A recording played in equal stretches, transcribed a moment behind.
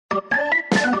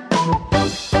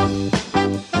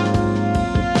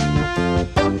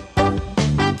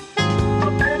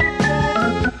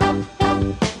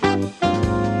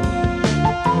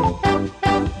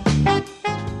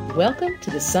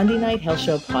Sunday Night Health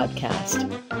Show podcast.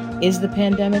 Is the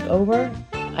pandemic over?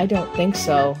 I don't think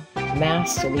so.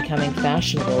 Masks are becoming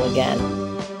fashionable again.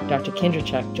 Dr.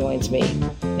 Kindrachuk joins me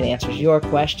and answers your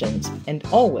questions and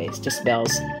always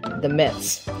dispels the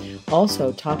myths.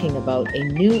 Also talking about a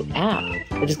new app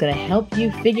that is going to help you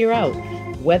figure out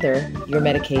whether your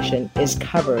medication is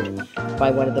covered by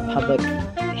one of the public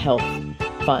health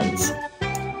funds.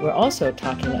 We're also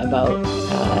talking about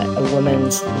a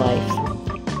woman's life,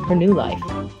 her new life,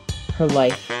 her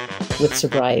life with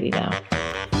sobriety now.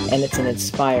 And it's an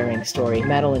inspiring story.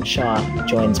 Madeline Shaw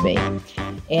joins me.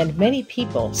 And many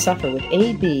people suffer with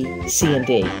A, B, C, and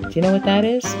D. Do you know what that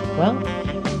is? Well,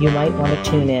 you might want to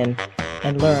tune in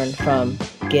and learn from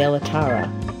Gail Atara,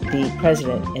 the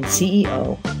president and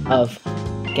CEO of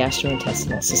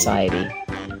Gastrointestinal Society.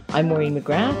 I'm Maureen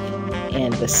McGrath,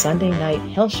 and the Sunday Night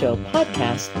Health Show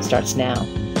podcast starts now.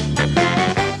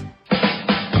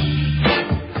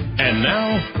 And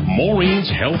now, Maureen's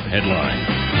Health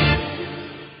Headline.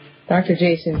 Dr.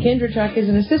 Jason Kindrachuk is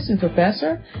an assistant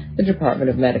professor in the Department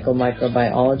of Medical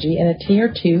Microbiology and a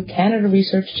Tier 2 Canada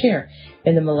Research Chair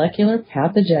in the molecular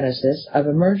pathogenesis of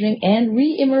emerging and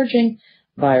re-emerging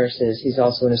viruses. He's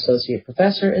also an associate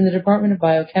professor in the Department of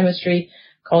Biochemistry,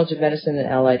 College of Medicine and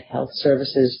Allied Health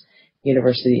Services,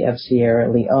 University of Sierra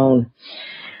Leone.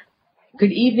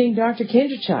 Good evening, Dr.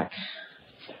 Kindrachuk.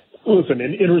 Listen,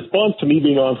 in response to me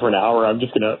being on for an hour, I'm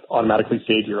just going to automatically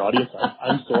say to your audience,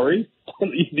 I'm sorry.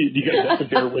 You guys have to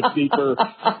bear with me for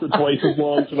twice as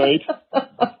long tonight.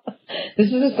 This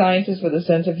is a scientist with a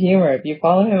sense of humor. If you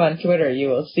follow him on Twitter, you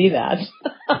will see that.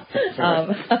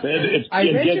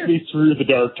 It gets me through the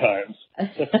dark times.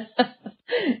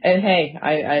 And hey,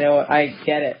 I know, I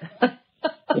get it.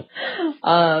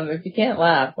 If you can't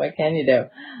laugh, what can you do?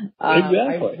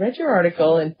 Exactly. I read your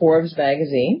article in Forbes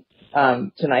magazine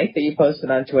tonight that you posted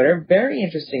on Twitter. Very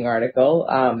interesting article.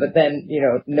 But then,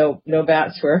 no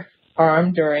bats were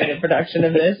harmed during the production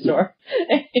of this, or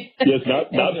yes, not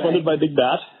anyway. Funded by Big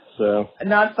Bat. So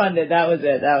not funded. That was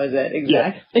it.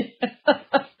 Exactly.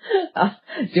 Yeah.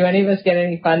 Do any of us get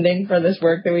any funding for this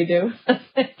work that we do?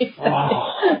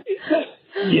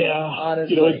 Yeah.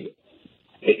 Honestly.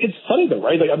 It's funny though,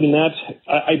 right?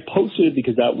 I posted it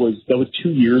because that was 2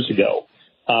 years ago.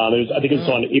 I think it was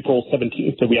on April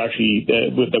 17th that we actually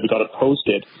that we got it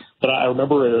posted. But I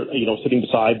remember, sitting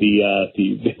beside the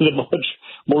much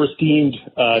more esteemed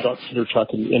Dr.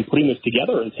 Kindrachuk and putting this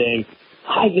together and saying,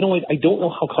 "Hi, I don't know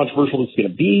how controversial this is going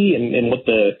to be and what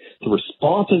the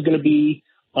response is going to be."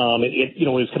 It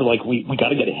was kind of like we got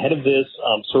to get ahead of this.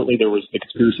 Certainly, there was the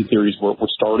conspiracy theories were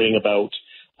starting about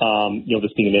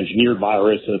this being an engineered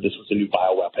virus, this was a new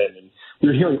bioweapon, and we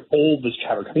were hearing all this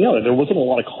chatter coming out, and there wasn't a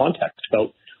lot of context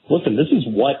about, listen, this is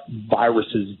what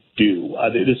viruses do.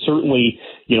 It is certainly,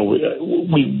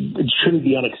 it shouldn't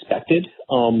be unexpected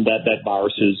that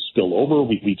viruses spill over.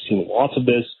 We've seen lots of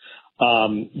this.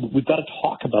 We've got to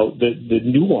talk about the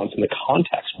nuance and the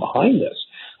context behind this.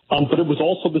 But it was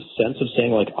also the sense of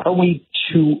saying, are we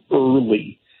too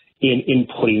early in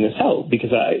putting this out?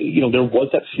 Because, there was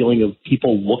that feeling of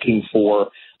people looking for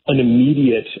an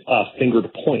immediate finger to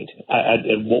point at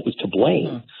what was to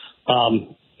blame.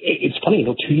 It's funny,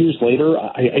 2 years later,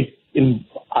 I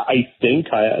think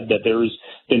that there's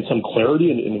been some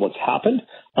clarity in what's happened.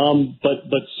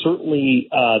 But certainly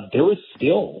there is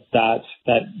still that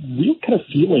real kind of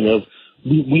feeling of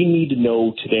we need to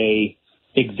know today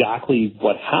exactly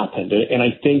what happened. And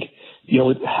I think,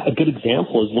 a good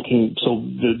example is looking, so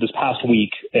this past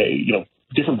week,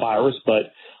 different virus,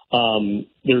 but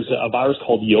there's a virus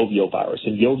called Yovio virus,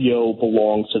 and Yovio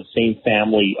belongs to the same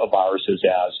family of viruses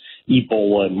as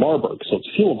Ebola and Marburg, so it's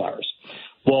filovirus.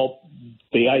 Well,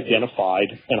 they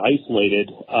identified and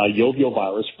isolated Yovio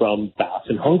virus from bats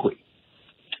in Hungary.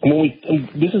 And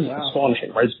this is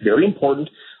astonishing, right? It's very important,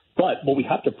 but what we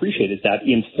have to appreciate is that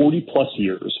in 40-plus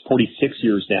years, 46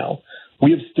 years now,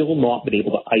 we have still not been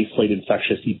able to isolate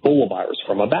infectious Ebola virus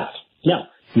from a bat. Now,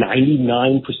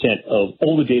 99% of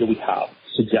all the data we have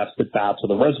suggests that bats are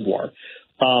the reservoir,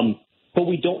 but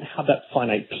we don't have that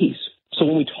finite piece. So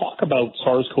when we talk about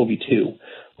SARS-CoV-2,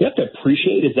 we have to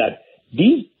appreciate is that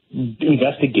these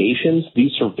investigations,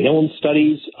 these surveillance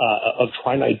studies of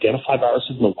trying to identify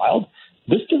viruses in the wild,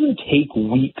 this doesn't take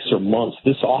weeks or months.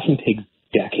 This often takes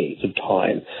decades of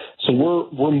time. So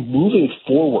we're moving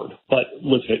forward. But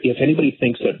listen, if anybody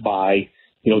thinks that by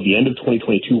the end of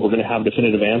 2022 we're going to have a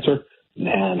definitive answer,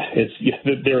 man,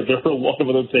 there are a lot of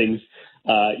other things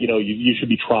you should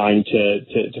be trying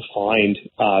to find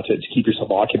to keep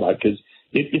yourself occupied, because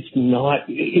it's not.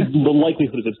 The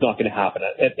likelihood is it's not going to happen,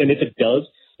 and if it does,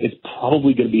 it's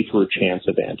probably going to be through a chance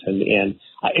event. And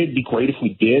it'd be great if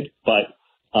we did, but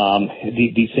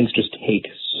These things just take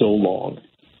so long.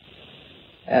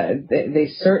 They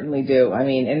certainly do. I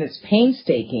mean, and it's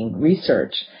painstaking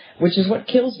research, which is what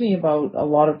kills me about a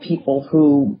lot of people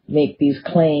who make these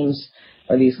claims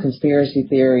or these conspiracy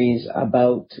theories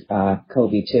about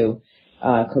COVID-2,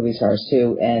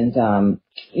 SARS-2, and,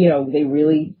 they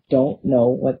really don't know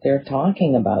what they're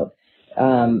talking about.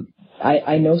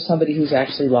 I know somebody who's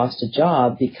actually lost a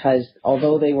job because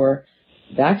although they were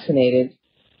vaccinated,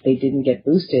 they didn't get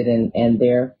boosted, and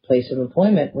their place of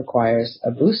employment requires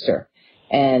a booster.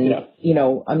 And,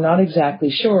 I'm not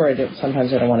exactly sure.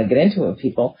 Sometimes I don't want to get into it with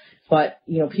people. But,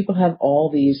 people have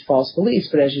all these false beliefs.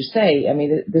 But as you say, I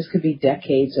mean, this could be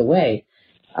decades away.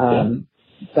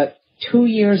 But 2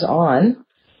 years on,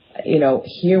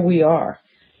 here we are.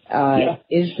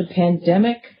 Is the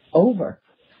pandemic over?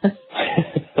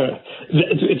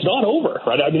 It's not over,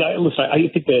 right? I mean, I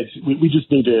think that we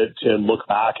just need to look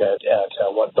back at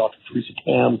what Dr. Theresa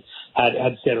Tam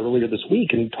had said earlier this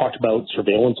week, and talked about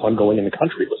surveillance ongoing in the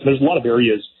country. Listen, there's a lot of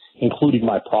areas, including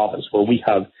my province, where we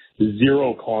have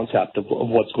zero concept of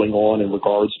what's going on in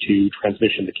regards to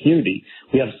transmission in the community.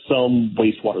 We have some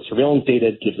wastewater surveillance data.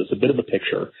 It gives us a bit of a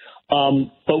picture.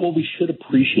 But what we should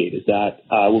appreciate is that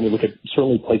when we look at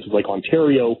certainly places like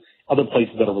Ontario, other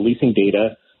places that are releasing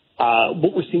data,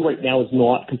 what we're seeing right now is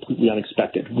not completely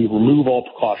unexpected. We remove all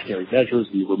precautionary measures.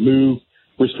 We remove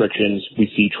restrictions. We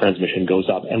see transmission goes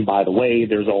up. And by the way,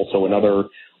 there's also another,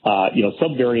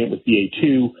 subvariant with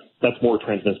BA2 that's more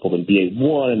transmissible than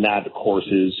BA1, and that, of course,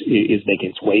 is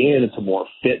making its way in. It's a more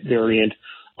fit variant.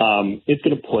 It's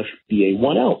going to push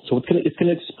BA1 out. So it's going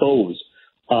to expose,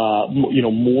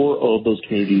 more of those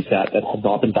communities that have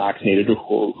not been vaccinated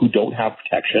or who don't have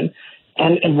protection.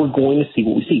 And we're going to see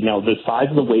what we see. Now, the size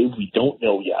of the wave, we don't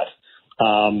know yet.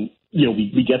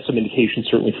 We get some indications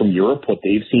certainly from Europe. What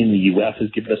they've seen, the U.S.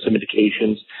 has given us some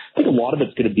indications. I think a lot of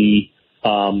it's going to be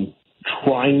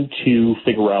trying to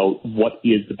figure out what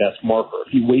is the best marker.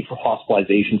 If you wait for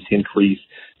hospitalizations to increase,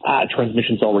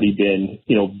 transmission's already been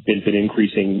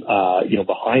increasing,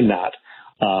 behind that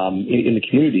in the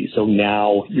community. So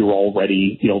now you're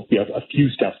already, a few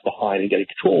steps behind in getting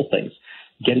control of things.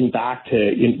 Getting back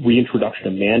to reintroduction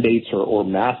of mandates or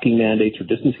masking mandates or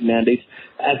distancing mandates,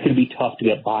 that's going to be tough to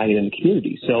get buy-in in the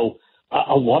community. So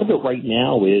a lot of it right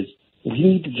now is we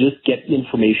need to just get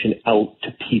information out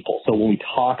to people. So when we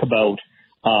talk about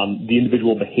the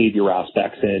individual behavior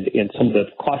aspects and some of the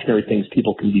cautionary things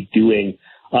people can be doing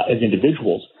as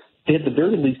individuals, they at the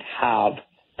very least have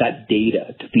that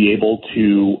data to be able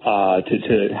to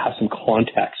have some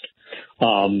context.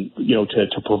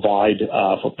 To provide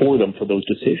for them for those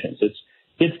decisions.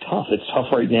 It's tough. It's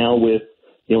tough right now with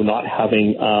not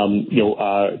having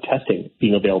testing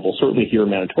being available. Certainly here in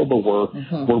Manitoba,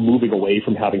 we're moving away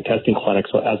from having testing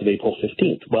clinics as of April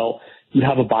 15th. Well, you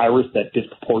have a virus that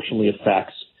disproportionately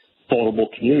affects vulnerable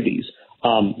communities.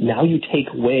 Now you take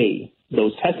away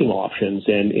those testing options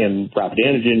and rapid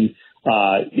antigen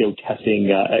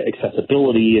testing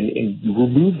accessibility and you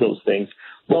remove those things.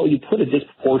 Well, you put a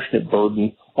disproportionate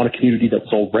burden on a community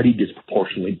that's already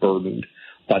disproportionately burdened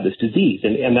by this disease.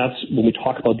 And that's when we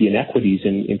talk about the inequities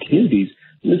in communities,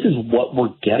 this is what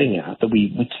we're getting at, that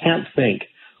we can't think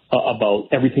about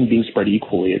everything being spread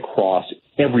equally across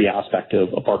every aspect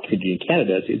of our community in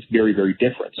Canada. It's very, very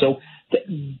different. So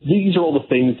these are all the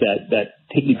things that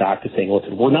take me back to saying,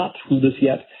 listen, we're not through this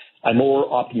yet. I'm more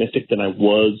optimistic than I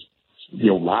was,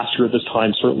 last year at this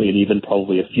time, certainly, and even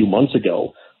probably a few months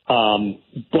ago.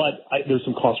 But there's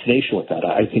some consternation with that.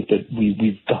 I think that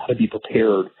we've got to be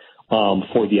prepared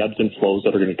for the ebbs and flows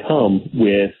that are going to come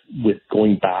with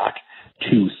going back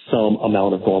to some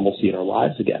amount of normalcy in our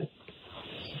lives again.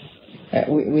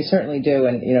 We certainly do,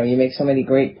 and you make so many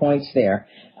great points there.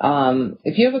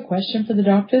 If you have a question for the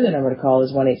doctor, the number to call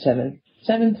is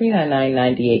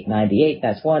 1-877-399-9898.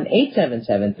 That's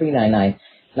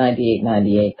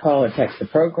 1-877-399-9898. Call or text the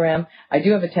program. I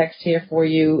do have a text here for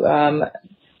you,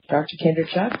 Dr.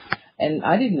 Kindrachuk, and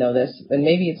I didn't know this, and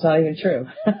maybe it's not even true.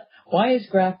 Why is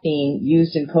graphene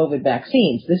used in COVID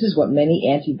vaccines? This is what many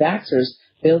anti-vaxxers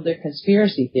build their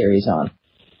conspiracy theories on.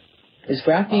 Is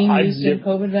graphene used in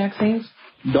COVID vaccines?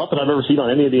 Not that I've ever seen on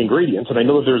any of the ingredients, and I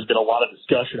know that there's been a lot of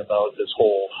discussion about this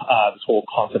whole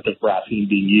concept of graphene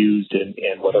being used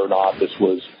and whether or not this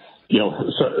was, there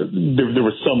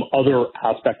was some other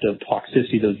aspect of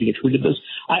toxicity that was being attributed to this.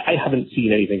 I haven't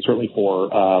seen anything, certainly for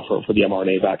the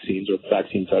mRNA vaccines or the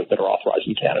vaccines that are authorized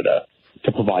in Canada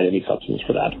to provide any substance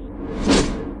for that.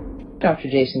 Dr.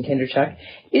 Jason Kindrachuk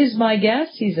is my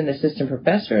guest. He's an assistant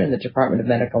professor in the Department of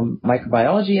Medical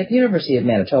Microbiology at the University of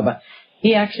Manitoba.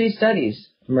 He actually studies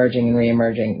emerging and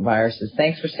re-emerging viruses.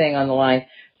 Thanks for staying on the line,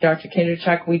 Dr.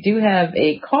 Kinderchuk. We do have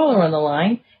a caller on the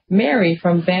line, Mary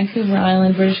from Vancouver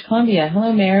Island, British Columbia.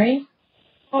 Hello, Mary.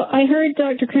 Well, I heard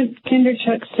Dr.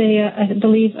 Kinderchuk say, I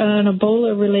believe, an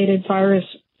Ebola-related virus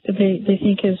they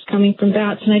think is coming from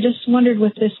bats. And I just wondered,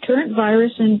 with this current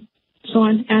virus and so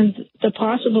on, and the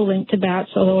possible link to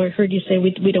bats, although I heard you say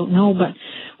we don't know, but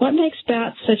what makes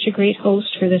bats such a great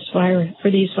host for this virus, for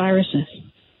these viruses?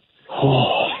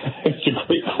 Oh, it's a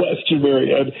great question,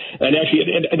 Mary. And actually,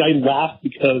 and I laugh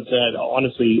because,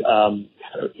 honestly,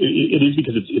 it is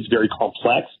because it's very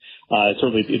complex.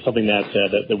 Certainly, it's something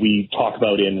that we talk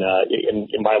about in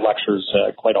my lectures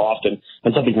quite often,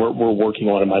 and something we're working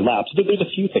on in my lab. So there's a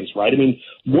few things, right? I mean,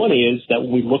 one is that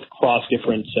when we look across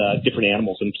different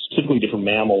animals, and specifically different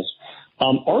mammals,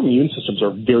 our immune systems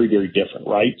are very, very different,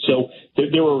 right? So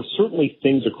there are certainly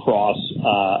things across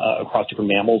different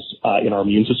mammals in our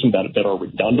immune system that are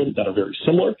redundant, that are very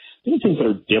similar. There are things that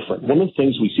are different. One of the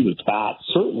things we see with bats,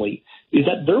 certainly, is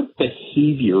that their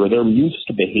behavior, their immune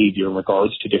system behavior in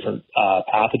regards to different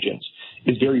pathogens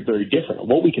is very, very different. And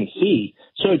what we can see,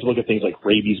 so to look at things like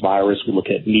rabies virus, we look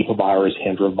at Nipah virus,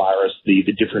 Hendra virus, the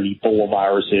different Ebola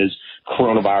viruses,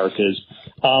 coronaviruses.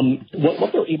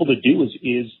 What they're able to do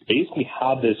is basically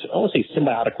have this, I don't want to say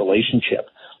symbiotic relationship,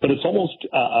 but it's almost,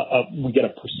 we get a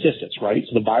persistence, right?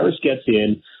 So the virus gets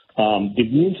in, the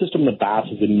immune system of the bats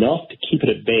is enough to keep it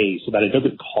at bay so that it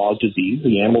doesn't cause disease.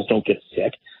 The animals don't get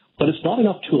sick, but it's not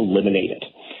enough to eliminate it.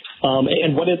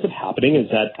 And what ends up happening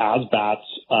is that as bats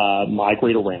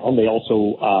migrate around, they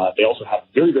also have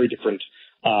very, very different,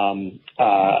 ways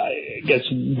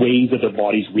that their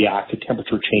bodies react to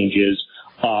temperature changes.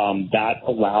 That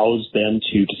allows them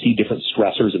to see different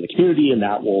stressors in the community, and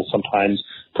that will sometimes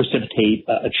precipitate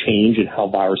a change in how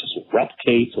viruses will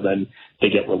replicate, so then they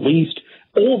get released.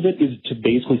 All of it is to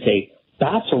basically say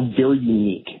bats are very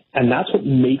unique, and that's what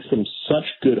makes them such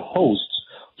good hosts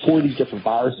for these different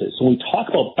viruses. So when we talk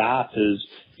about bats as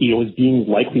being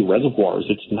likely reservoirs,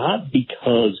 it's not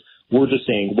because we're just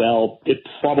saying, well, it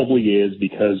probably is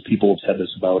because people have said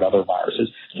this about other viruses.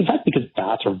 It's in fact because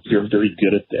bats are very, very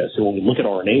good at this. And when we look at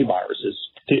RNA viruses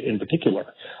in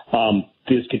particular,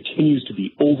 this continues to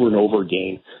be over and over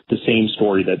again the same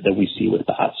story that we see with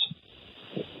bats.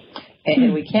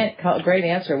 And we can't call, great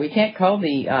answer, we can't call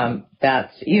the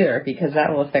bats either because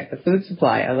that will affect the food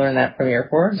supply. I learned that from your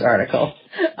Forbes article.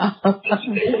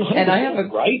 And I have a...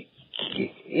 Right?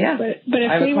 Yeah. But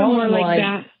if we were more like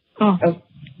bats... Oh.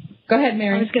 Go ahead,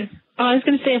 Mary. I was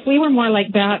going to say, if we were more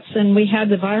like bats and we had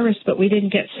the virus but we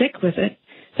didn't get sick with it,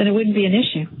 then it wouldn't be an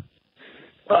issue.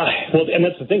 Well, and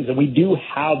that's the thing, that we do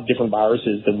have different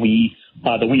viruses that we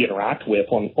interact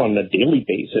with on a daily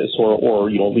basis, or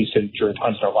at least during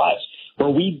times in our lives where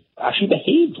we actually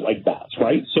behave like bats,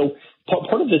 right? So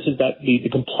part of this is that the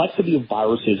complexity of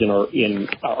viruses in our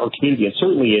community, and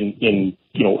certainly in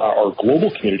our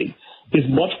global community, is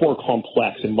much more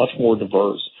complex and much more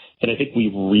diverse. And I think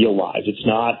we've realized it's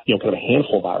not, kind of a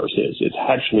handful of viruses. It's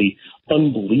actually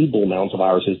unbelievable amounts of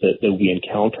viruses that we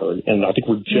encounter. And I think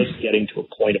we're just getting to a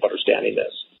point of understanding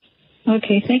this.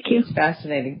 Okay, thank you. It's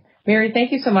fascinating. Mary,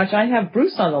 thank you so much. I have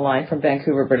Bruce on the line from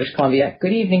Vancouver, British Columbia.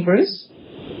 Good evening, Bruce.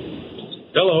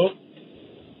 Hello.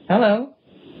 Hello.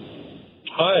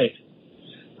 Hi.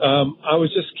 I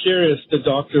was just curious, the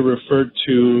doctor referred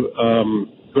to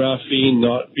graphene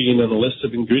not being on the list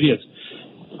of ingredients.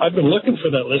 I've been looking for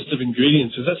that list of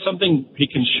ingredients. Is that something he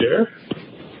can share?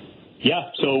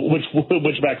 Yeah. So which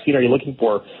vaccine are you looking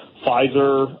for?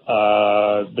 Pfizer,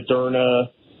 Moderna,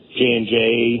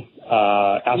 J&J,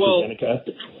 AstraZeneca?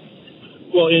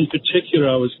 Well, in particular,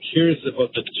 I was curious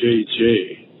about the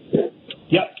JJ.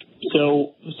 Yep.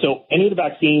 So any of the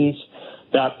vaccines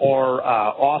that are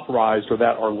authorized or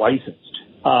that are licensed,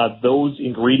 those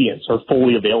ingredients are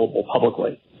fully available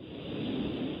publicly.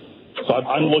 So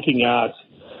I'm looking at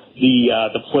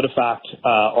the PolitiFact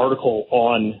article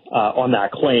on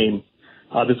that claim.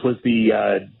 This was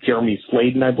the Jeremy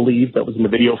Sladen, I believe, that was in the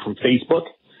video from Facebook.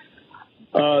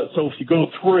 So if you go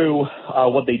through,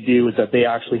 what they do is that they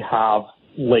actually have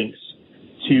links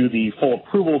to the full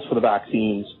approvals for the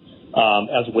vaccines,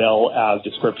 as well as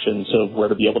descriptions of where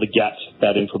to be able to get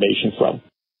that information from.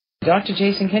 Dr.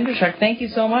 Jason Kinderchuk, thank you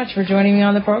so much for joining me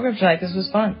on the program tonight. This was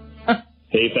fun.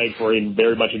 Hey, thanks, Maureen.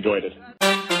 Very much enjoyed it.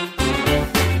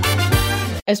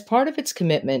 As part of its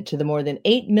commitment to the more than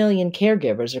 8 million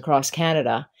caregivers across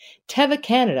Canada, Teva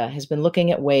Canada has been looking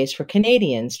at ways for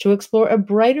Canadians to explore a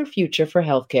brighter future for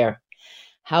healthcare.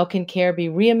 How can care be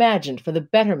reimagined for the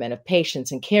betterment of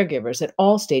patients and caregivers at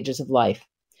all stages of life?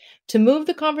 To move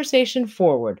the conversation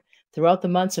forward throughout the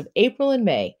months of April and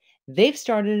May, they've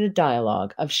started a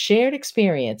dialogue of shared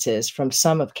experiences from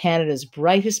some of Canada's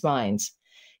brightest minds.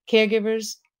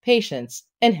 caregivers, patients,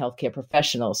 and healthcare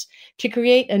professionals to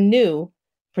create a new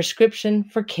prescription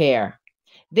for care.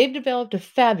 They've developed a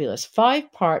fabulous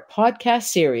 5-part podcast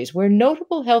series where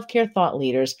notable healthcare thought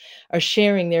leaders are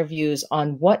sharing their views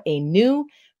on what a new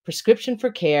prescription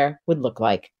for care would look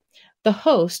like. The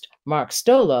host, Mark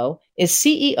Stolo, is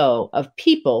CEO of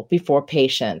People Before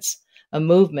Patients, a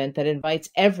movement that invites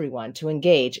everyone to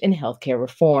engage in healthcare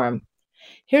reform.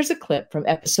 Here's a clip from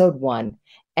episode 1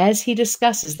 as he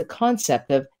discusses the concept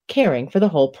of caring for the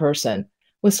whole person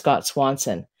with Scott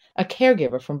Swanson, a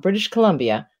caregiver from British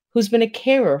Columbia who's been a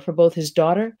carer for both his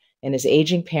daughter and his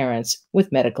aging parents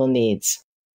with medical needs.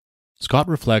 Scott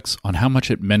reflects on how much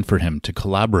it meant for him to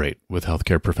collaborate with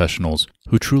healthcare professionals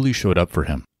who truly showed up for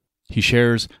him. He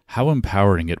shares how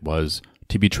empowering it was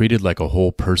to be treated like a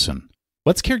whole person.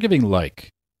 What's caregiving like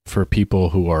for people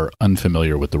who are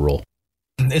unfamiliar with the role?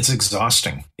 It's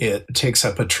exhausting. It takes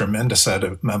up a tremendous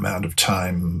amount of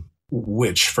time,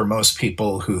 which for most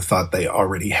people who thought they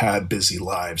already had busy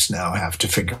lives now have to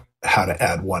figure out how to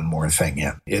add one more thing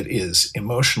in. It is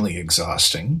emotionally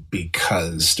exhausting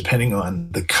because depending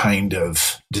on the kind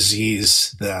of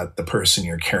disease that the person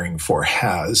you're caring for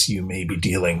has, you may be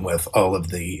dealing with all of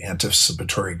the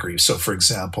anticipatory grief. So for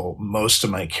example, most of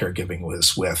my caregiving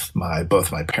was with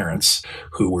both my parents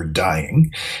who were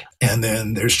dying. And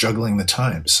then there's juggling the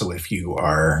time. So if you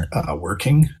are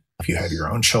working, if you have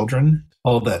your own children,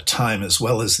 all that time as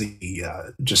well as the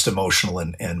just emotional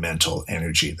and mental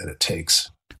energy that it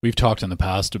takes. We've talked in the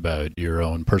past about your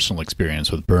own personal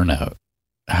experience with burnout.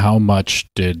 How much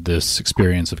did this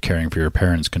experience of caring for your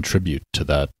parents contribute to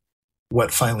that?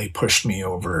 What finally pushed me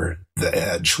over the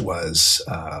edge was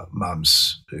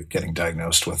Mom's getting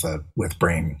diagnosed with a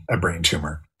brain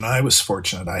tumor. And I was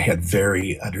fortunate. I had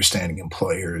very understanding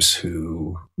employers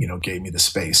who, gave me the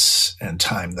space and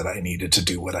time that I needed to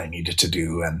do what I needed to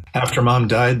do. And after Mom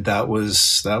died, that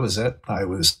was it. I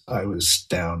was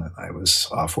down and I was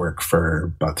off work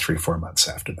for about 3-4 months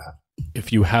after that.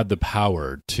 If you had the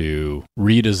power to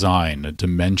redesign a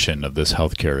dimension of this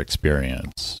healthcare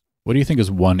experience, what do you think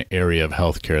is one area of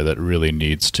healthcare that really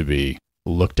needs to be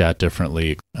looked at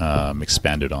differently,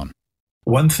 expanded on?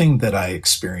 One thing that I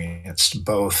experienced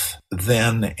both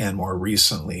then and more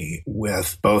recently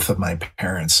with both of my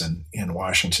parents in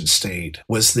Washington State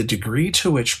was the degree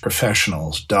to which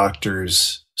professionals,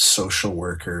 doctors, social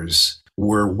workers,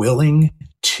 were willing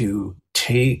to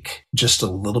take just a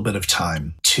little bit of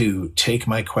time to take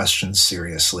my questions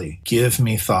seriously, give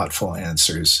me thoughtful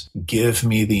answers, give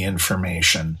me the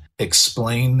information,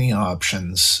 explain the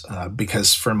options,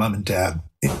 because for Mom and Dad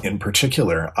in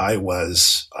particular, I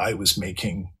was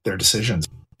making their decisions.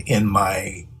 In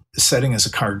my setting as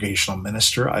a congregational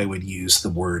minister, I would use the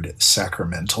word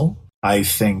sacramental. I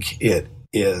think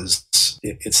it's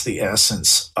the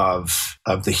essence of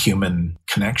the human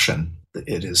connection.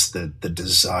 It is the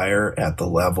desire at the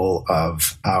level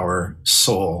of our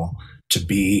soul to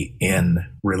be in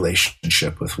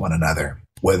relationship with one another,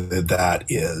 whether that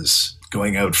is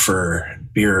going out for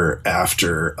beer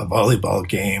after a volleyball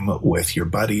game with your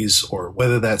buddies, or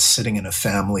whether that's sitting in a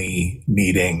family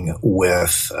meeting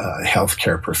with a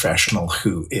healthcare professional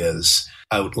who is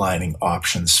outlining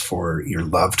options for your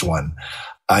loved one.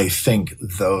 I think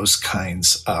those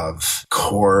kinds of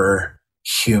core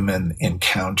human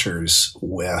encounters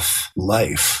with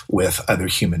life, with other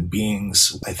human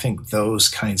beings, I think those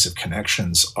kinds of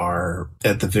connections are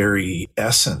at the very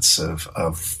essence of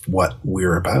what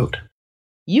we're about.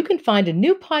 You can find a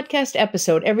new podcast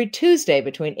episode every Tuesday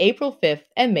between April 5th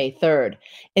and May 3rd.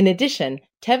 In addition,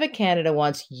 Teva Canada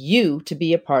wants you to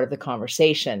be a part of the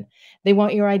conversation. They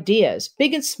want your ideas,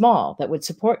 big and small, that would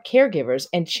support caregivers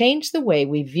and change the way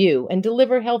we view and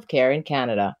deliver healthcare in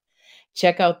Canada.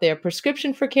 Check out their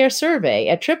Prescription for Care survey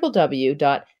at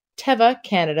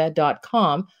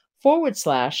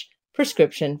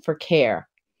www.tevacanada.com/prescription for care.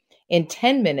 In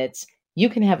 10 minutes, you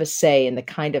can have a say in the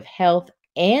kind of health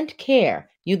and care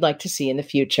you'd like to see in the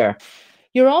future.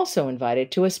 You're also invited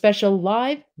to a special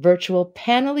live virtual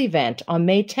panel event on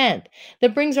May 10th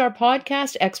that brings our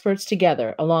podcast experts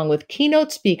together, along with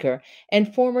keynote speaker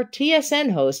and former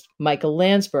TSN host Michael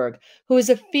Landsberg, who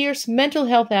is a fierce mental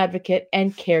health advocate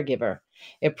and caregiver.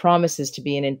 It promises to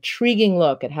be an intriguing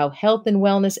look at how health and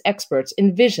wellness experts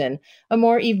envision a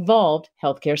more evolved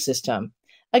healthcare system.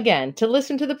 Again, to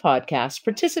listen to the podcast,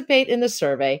 participate in the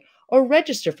survey, or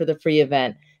register for the free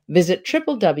event, visit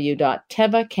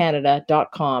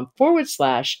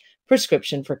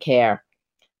www.tevacanada.com/prescription for care.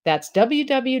 That's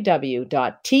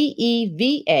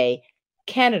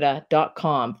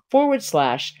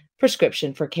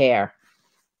www.tevacanada.com/prescription for care.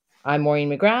 I'm Maureen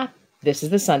McGrath. This is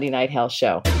the Sunday Night Health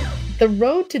Show. The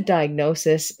road to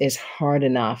diagnosis is hard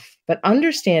enough, but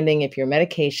understanding if your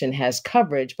medication has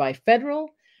coverage by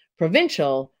federal,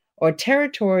 provincial, or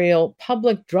territorial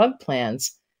public drug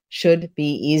plans should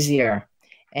be easier.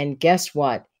 And guess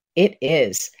what? It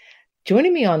is.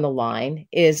 Joining me on the line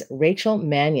is Rachel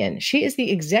Mannion. She is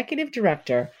the Executive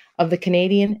Director of the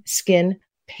Canadian Skin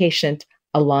Patient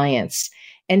Alliance,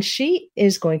 and she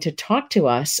is going to talk to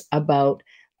us about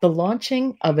the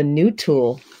launching of a new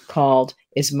tool called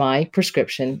Is My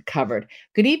Prescription Covered?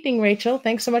 Good evening, Rachel.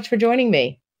 Thanks so much for joining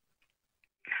me.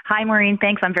 Hi, Maureen.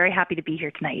 Thanks. I'm very happy to be here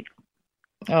tonight.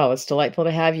 Oh, it's delightful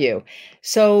to have you.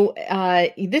 So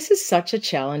this is such a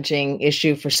challenging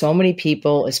issue for so many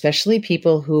people, especially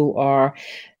people who are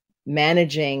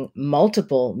managing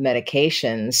multiple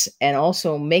medications and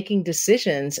also making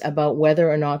decisions about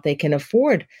whether or not they can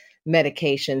afford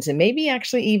medications and maybe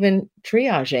actually even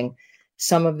triaging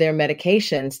some of their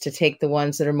medications to take the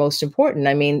ones that are most important.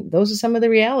 I mean, those are some of the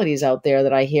realities out there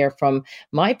that I hear from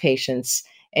my patients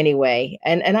anyway.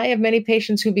 And I have many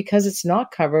patients who, because it's not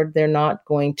covered, they're not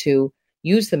going to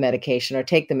use the medication or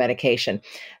take the medication.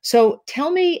 So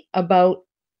tell me about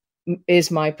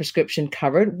Is My Prescription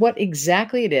Covered? What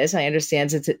exactly it is. I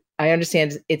understand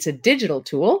it's a digital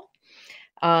tool.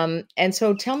 And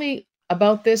so tell me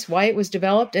about this, why it was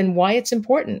developed and why it's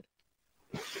important.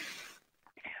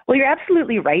 Well, you're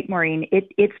absolutely right, Maureen.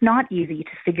 It's not easy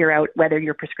to figure out whether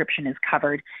your prescription is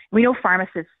covered. We know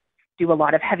pharmacists do a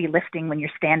lot of heavy lifting when you're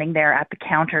standing there at the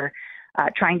counter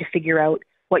trying to figure out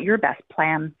what your best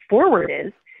plan forward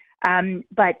is.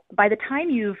 But by the time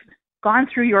you've gone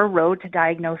through your road to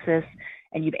diagnosis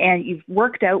and you've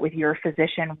worked out with your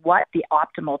physician what the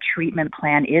optimal treatment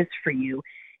plan is for you,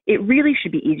 it really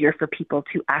should be easier for people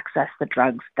to access the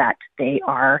drugs that they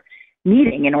are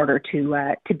needing in order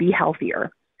to be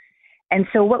healthier. And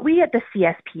so what we at the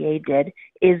CSPA did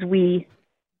is we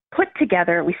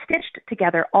stitched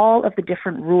together all of the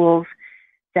different rules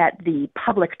that the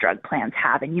public drug plans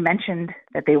have. And you mentioned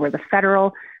that they were the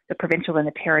federal, the provincial, and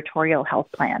the territorial health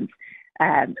plans,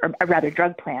 or rather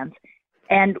drug plans.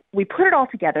 And we put it all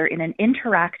together in an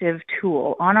interactive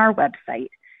tool on our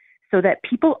website so that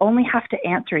people only have to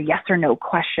answer yes or no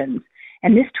questions.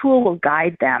 And this tool will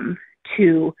guide them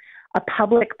to a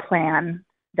public plan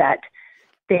that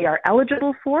they are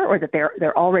eligible for or that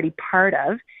they're already part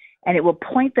of, and it will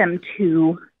point them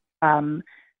to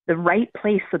the right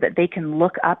place so that they can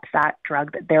look up that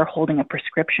drug that they're holding a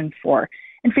prescription for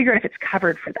and figure out if it's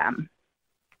covered for them.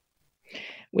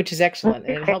 Which is excellent.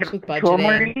 And it helps with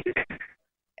budgeting.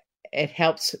 It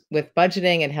helps with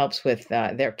budgeting. It helps with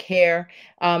their care.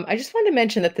 I just wanted to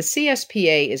mention that the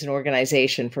CSPA is an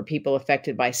organization for people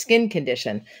affected by skin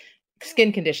conditions,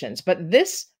 but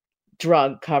this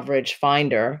drug coverage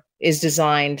finder is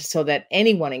designed so that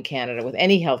anyone in Canada with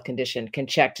any health condition can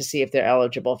check to see if they're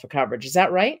eligible for coverage. Is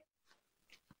that right?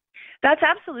 That's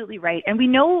absolutely right. And we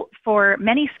know for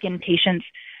many skin patients,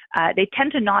 they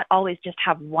tend to not always just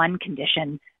have one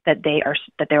condition that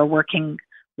they're working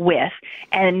with.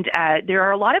 And there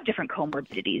are a lot of different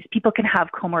comorbidities. People can have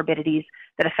comorbidities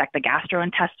that affect the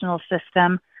gastrointestinal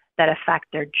system, that affect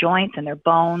their joints and their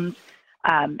bones.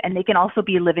 And they can also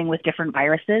be living with different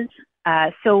viruses.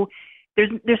 So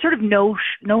there's sort of no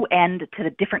end to the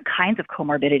different kinds of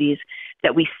comorbidities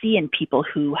that we see in people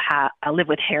who live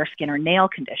with hair, skin, or nail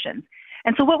conditions.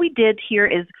 And so what we did here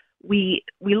is we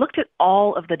looked at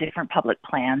all of the different public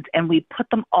plans and we put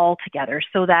them all together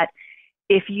so that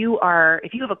if you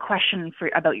have a question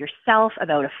about yourself,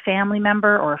 about a family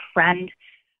member or a friend,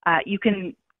 you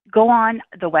can go on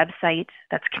the website,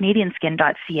 that's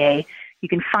canadianskin.ca. You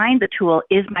can find the tool,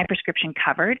 Is My Prescription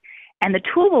Covered? And the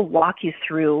tool will walk you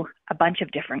through a bunch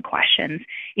of different questions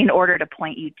in order to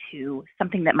point you to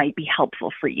something that might be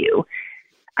helpful for you.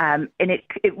 And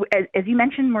as you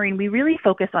mentioned, Maureen, we really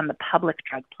focus on the public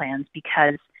drug plans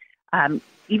because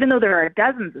even though there are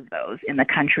dozens of those in the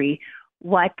country,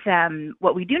 what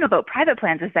we do know about private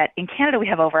plans is that in Canada we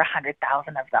have over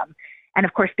 100,000 of them. And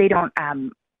of course, they don't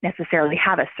necessarily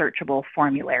have a searchable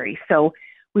formulary. So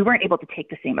we weren't able to take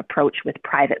the same approach with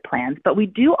private plans, but we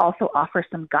do also offer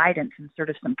some guidance and sort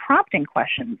of some prompting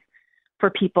questions for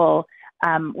people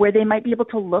where they might be able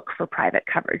to look for private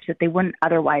coverage that they wouldn't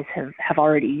otherwise have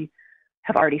already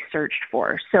searched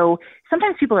for. So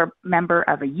sometimes people are a member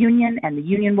of a union, and the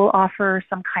union will offer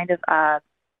some kind of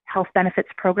health benefits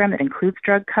program that includes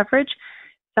drug coverage.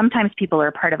 Sometimes people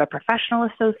are part of a professional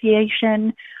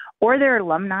association, or they're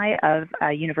alumni of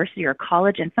a university or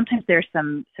college, and sometimes there's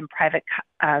some private,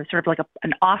 sort of like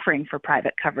an offering for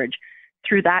private coverage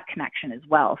through that connection as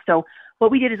well. So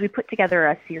what we did is we put together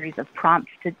a series of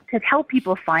prompts to help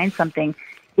people find something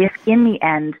if in the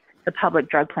end the public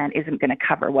drug plan isn't going to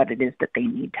cover what it is that they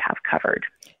need to have covered.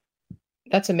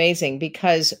 That's amazing,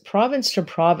 because province to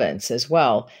province as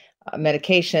well,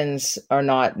 medications are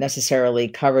not necessarily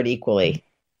covered equally.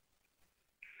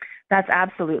 That's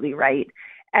absolutely right.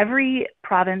 Every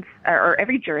province, or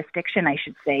every jurisdiction, I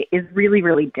should say, is really,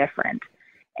 really different.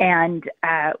 And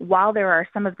while there are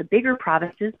some of the bigger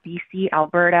provinces, BC,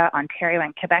 Alberta, Ontario,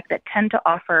 and Quebec, that tend to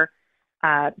offer,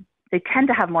 they tend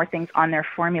to have more things on their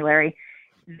formulary,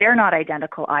 they're not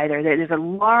identical either. There's a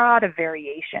lot of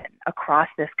variation across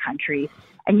this country.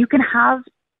 And you can have,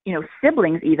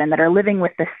 siblings even that are living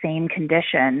with the same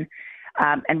condition,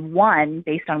 and one,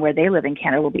 based on where they live in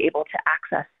Canada, will be able to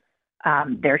access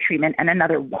their treatment, and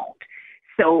another won't.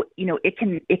 So, it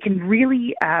can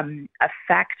really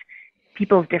affect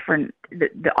people's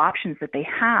the options that they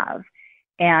have.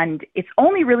 And it's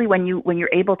only really when you're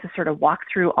able to sort of walk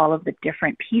through all of the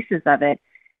different pieces of it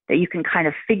that you can kind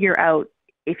of figure out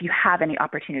if you have any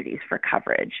opportunities for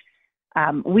coverage.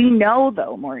 We know,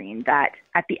 though, Maureen, that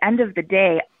at the end of the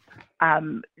day,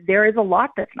 there is a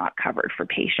lot that's not covered for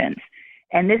patients.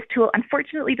 And this tool,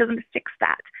 unfortunately, doesn't fix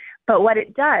that. But what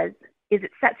it does is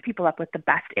it sets people up with the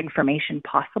best information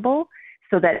possible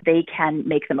so that they can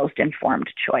make the most informed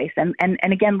choice. And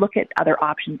again, look at other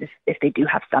options if they do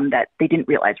have some that they didn't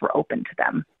realize were open to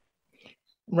them.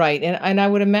 Right. And I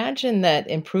would imagine that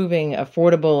improving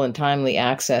affordable and timely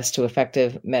access to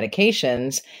effective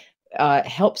medications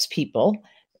helps people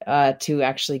to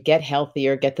actually get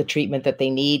healthier, get the treatment that they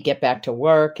need, get back to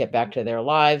work, get back to their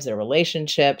lives, their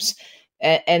relationships.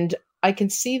 And I can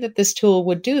see that this tool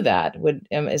would do that.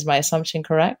 Is my assumption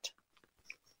correct?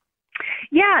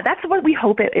 Yeah, that's what we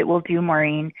hope it will do,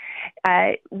 Maureen.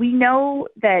 We know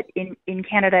that in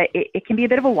Canada, it can be a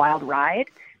bit of a wild ride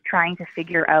trying to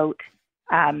figure out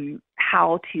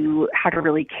how to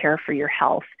really care for your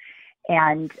health.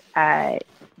 And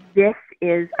this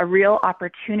is a real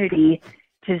opportunity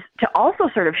to also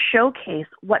sort of showcase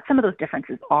what some of those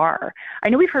differences are. I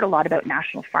know we've heard a lot about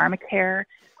National Pharmacare.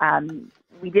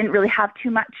 We didn't really have too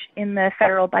much in the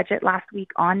federal budget last week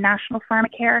on National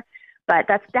Pharmacare, but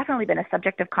that's definitely been a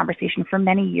subject of conversation for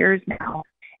many years now.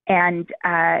 And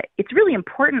it's really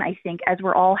important, I think, as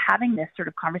we're all having this sort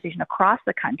of conversation across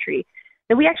the country,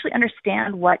 that we actually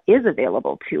understand what is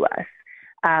available to us.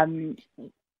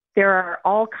 There are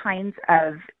all kinds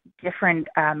of different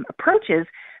approaches,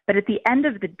 but at the end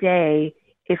of the day,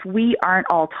 if we aren't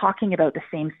all talking about the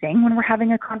same thing when we're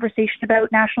having a conversation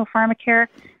about National Pharmacare,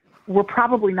 we're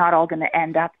probably not all going to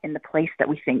end up in the place that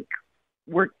we think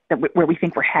where we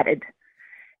think we're headed.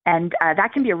 And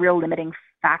that can be a real limiting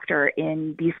factor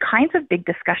in these kinds of big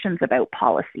discussions about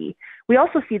policy. We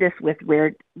also see this with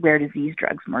rare disease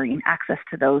drugs, Maureen, access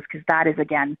to those, because that is,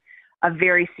 again, a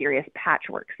very serious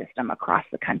patchwork system across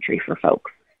the country for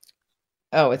folks.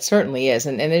 Oh, it certainly is.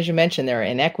 And as you mentioned, there are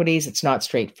inequities. It's not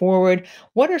straightforward.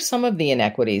 What are some of the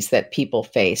inequities that people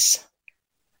face?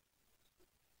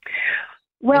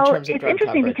 Well, it's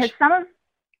interesting because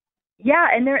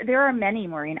and there are many,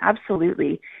 Maureen,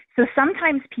 absolutely. So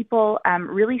sometimes people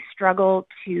really struggle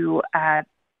to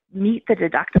meet the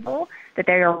deductible that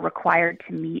they are required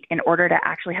to meet in order to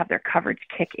actually have their coverage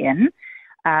kick in.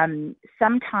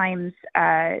 Sometimes,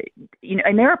 and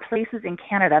there are places in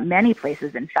Canada, many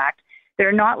places, in fact, that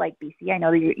are not like BC. I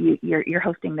know that you're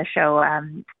hosting the show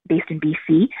based in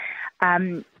BC.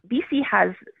 BC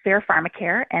has Fair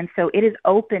Pharmacare, and so it is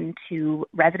open to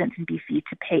residents in BC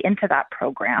to pay into that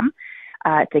program.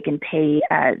 They can pay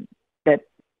they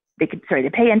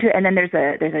pay into it, and then there's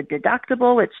a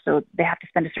deductible, which so they have to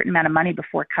spend a certain amount of money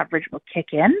before coverage will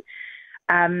kick in.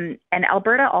 And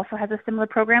Alberta also has a similar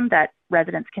program that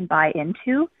residents can buy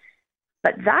into.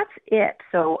 But that's it.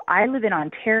 So I live in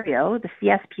Ontario. The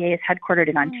CSPA is headquartered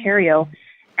in Ontario,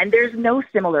 and there's no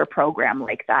similar program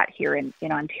like that here in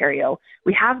Ontario.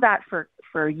 We have that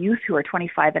for youth who are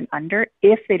 25 and under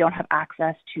if they don't have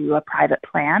access to a private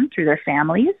plan through their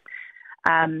families.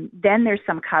 Then there's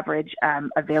some coverage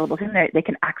available to them. They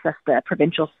can access the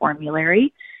provincial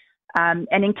formulary. And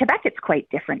in Quebec, it's quite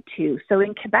different too. So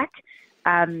in Quebec,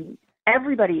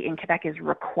 everybody in Quebec is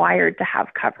required to have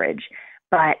coverage.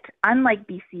 But unlike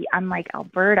BC, unlike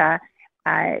Alberta,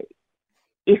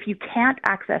 if you can't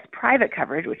access private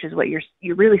coverage, which is what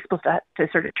you're really supposed to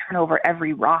sort of turn over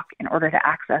every rock in order to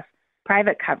access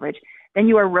private coverage, then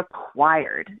you are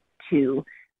required to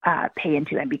pay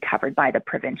into and be covered by the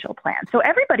provincial plan. So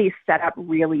everybody's set up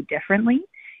really differently,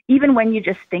 even when you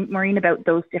just think, Maureen, about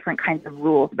those different kinds of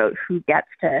rules about who gets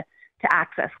to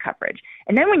access coverage.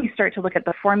 And then when you start to look at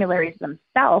the formularies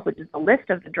themselves, which is the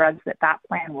list of the drugs that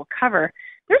plan will cover,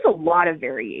 there's a lot of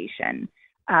variation.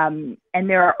 And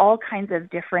there are all kinds of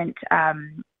different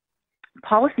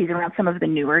policies around some of the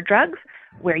newer drugs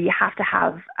where you have to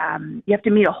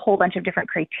meet a whole bunch of different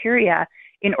criteria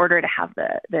in order to have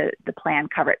the plan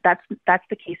covered. That's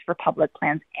the case for public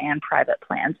plans and private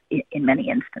plans in many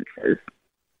instances.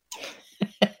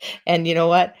 And you know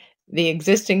what? The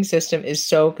existing system is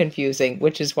so confusing,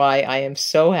 which is why I am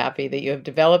so happy that you have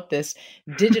developed this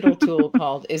digital tool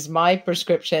called Is My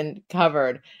Prescription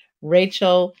Covered?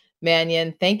 Rachel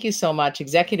Manion, thank you so much,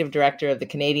 Executive Director of the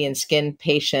Canadian Skin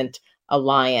Patient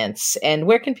Alliance. And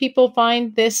where can people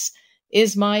find this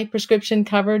Is My Prescription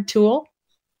Covered tool?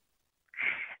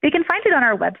 They can find it on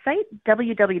our website,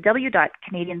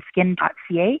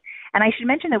 www.canadianskin.ca. And I should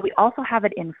mention that we also have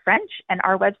it in French, and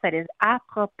our website is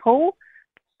apropos.ca.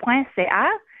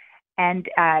 And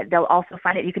they'll also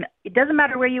find it. It doesn't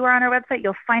matter where you are on our website,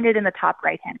 you'll find it in the top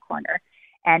right-hand corner.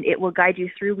 And it will guide you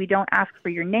through. We don't ask for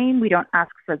your name. We don't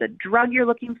ask for the drug you're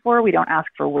looking for. We don't ask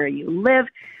for where you live.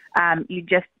 It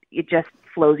just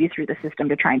flows you through the system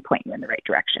to try and point you in the right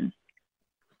direction.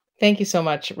 Thank you so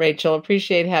much, Rachel.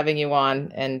 Appreciate having you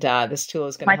on. And this tool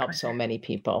is going to help so many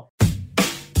people.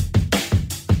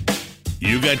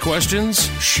 You got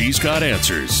questions? She's got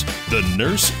answers. The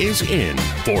nurse is in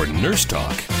for Nurse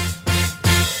Talk.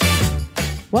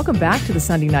 Welcome back to the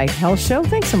Sunday Night Health Show.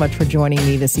 Thanks so much for joining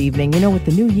me this evening. You know, with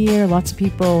the new year, lots of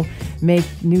people make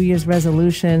New Year's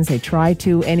resolutions. They try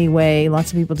to anyway.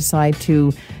 Lots of people decide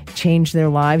to change their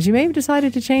lives. You may have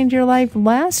decided to change your life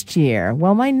last year.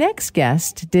 Well, my next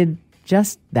guest did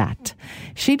just that.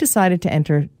 She decided to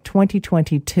enter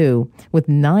 2022 with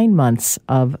 9 months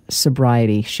of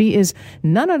sobriety. She is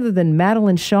none other than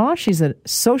Madeline Shaw. She's a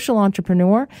social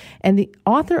entrepreneur and the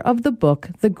author of the book,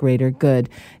 The Greater Good.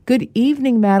 Good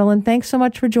evening, Madeline. Thanks so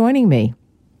much for joining me.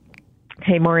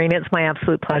 Hey, Maureen, it's my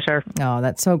absolute pleasure. Oh,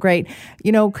 that's so great.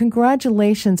 You know,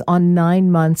 congratulations on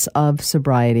 9 months of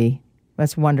sobriety.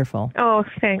 That's wonderful. Oh,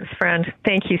 thanks, friend.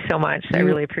 Thank you so much. I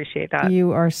really appreciate that.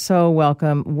 You are so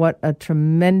welcome. What a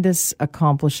tremendous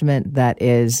accomplishment that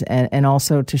is. And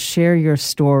also to share your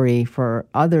story for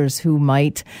others who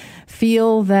might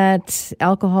feel that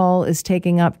alcohol is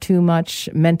taking up too much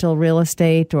mental real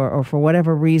estate or for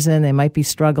whatever reason, they might be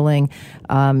struggling.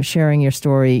 Sharing your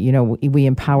story, you know, we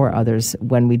empower others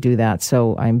when we do that.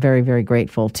 So I'm very, very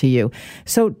grateful to you.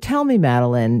 So tell me,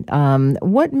 Madeline,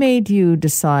 what made you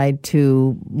decide to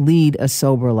lead a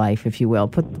sober life, if you will?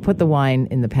 Put the wine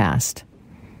in the past.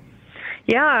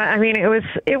 Yeah, I mean, it was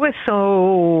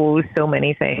so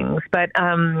many things, but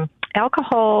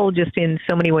alcohol just in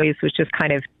so many ways was just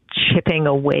kind of chipping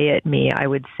away at me, I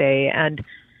would say. And,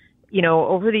 you know,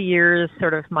 over the years,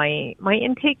 sort of my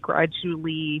intake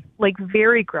gradually, like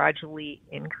very gradually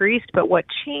increased. But what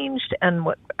changed and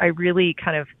what I really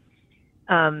kind of,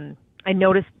 I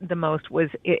noticed the most was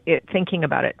it thinking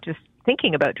about it, just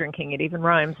thinking about drinking. It even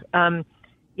rhymes.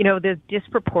 You know, the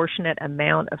disproportionate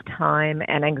amount of time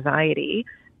and anxiety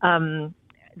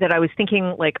that I was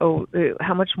thinking, like, oh,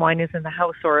 how much wine is in the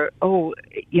house? Or, oh,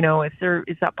 you know, is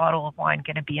that bottle of wine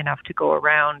going to be enough to go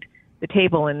around the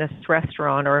table in this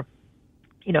restaurant? Or,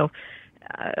 you know,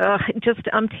 just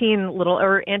umpteen little,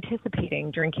 or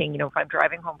anticipating drinking. You know, if I'm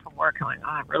driving home from work,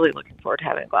 I'm really looking forward to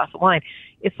having a glass of wine.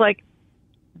 It's like,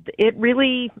 it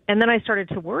really, and then I started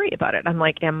to worry about it. I'm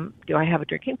like, do I have a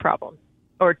drinking problem?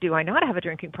 Or do I not have a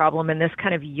drinking problem? And this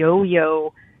kind of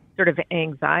yo-yo sort of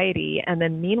anxiety. And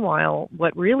then meanwhile,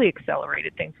 what really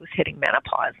accelerated things was hitting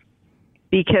menopause,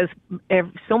 because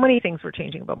so many things were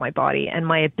changing about my body, and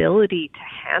my ability to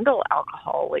handle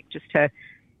alcohol, like just to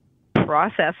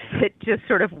process it, just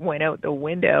sort of went out the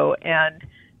window. And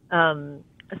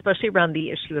especially around the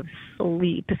issue of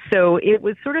sleep. So it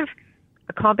was sort of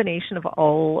a combination of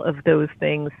all of those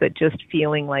things, that just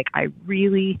feeling like I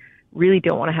really, really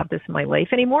don't want to have this in my life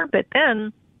anymore. But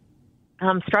then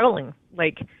struggling,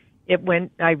 like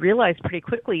I realized pretty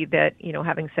quickly that, you know,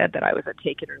 having said that I was a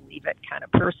take it or leave it kind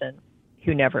of person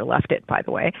who never left it, by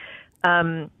the way,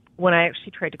 when I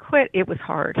actually tried to quit, it was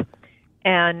hard.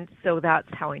 And so that's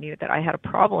how I knew that I had a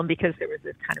problem, because there was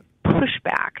this kind of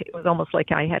pushback. It was almost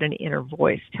like I had an inner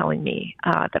voice telling me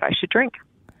that I should drink.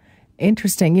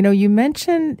 Interesting. You know, you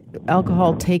mentioned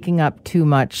alcohol taking up too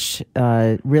much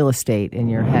real estate in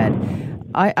your head.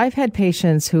 I've had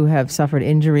patients who have suffered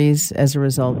injuries as a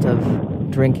result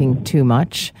of drinking too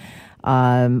much.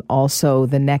 Also,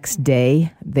 the next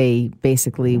day, they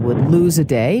basically would lose a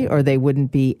day, or they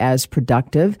wouldn't be as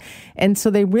productive. And so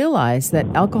they realized that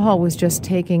alcohol was just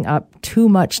taking up too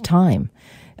much time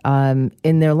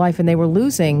in their life, and they were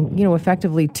losing, you know,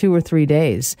 effectively 2 or 3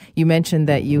 days. You mentioned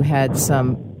that you had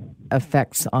some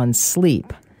effects on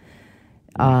sleep.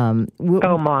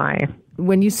 Oh my!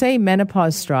 when you say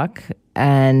menopause struck,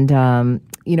 and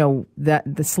that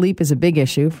the sleep is a big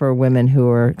issue for women who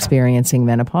are experiencing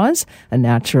menopause, a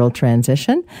natural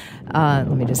transition. Let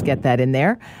me just get that in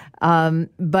there.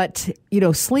 But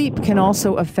sleep can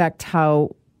also affect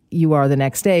how you are the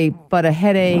next day. But a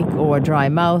headache or a dry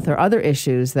mouth or other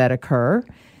issues that occur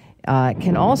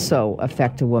can also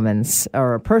affect a woman's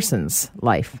or a person's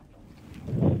life.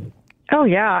 Oh,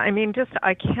 yeah. I mean,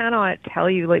 I cannot tell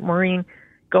you, like, Maureen,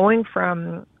 going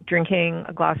from drinking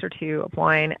a glass or two of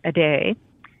wine a day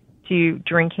to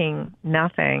drinking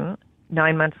nothing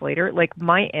 9 months later, like,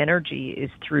 my energy is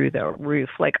through the roof.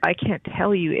 Like, I can't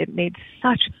tell you, it made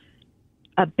such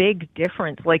a big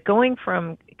difference. Like, going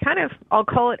from kind of, I'll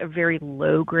call it a very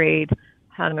low-grade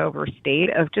hungover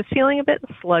state of just feeling a bit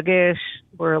sluggish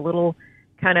or a little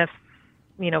kind of,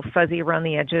 fuzzy around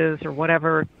the edges or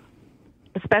whatever,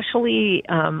 especially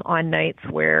on nights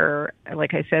where,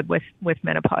 like I said, with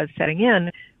menopause setting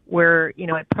in, where,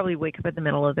 I'd probably wake up in the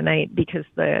middle of the night because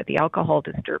the alcohol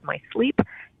disturbed my sleep,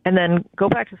 and then go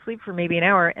back to sleep for maybe an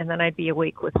hour, and then I'd be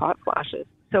awake with hot flashes.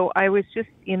 So I was just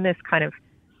in this kind of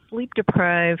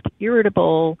sleep-deprived,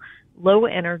 irritable,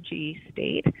 low-energy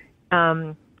state.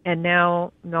 And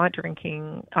now, not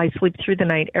drinking, I sleep through the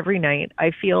night every night. I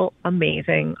feel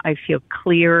amazing. I feel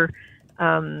clear.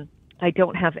 I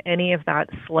don't have any of that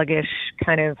sluggish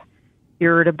kind of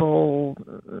irritable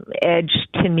edge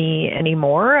to me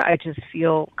anymore. I just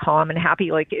feel calm and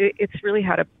happy. Like, it's really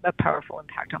had a powerful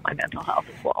impact on my mental health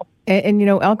as well. And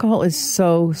alcohol is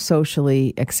so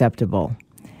socially acceptable.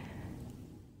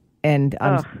 And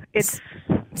I'm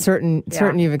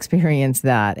certain you've experienced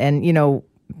that. And,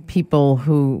 people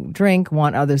who drink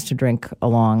want others to drink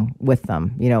along with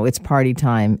them. It's party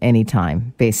time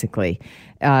anytime, basically.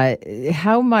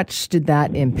 How much did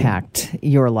that impact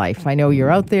your life? I know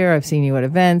you're out there. I've seen you at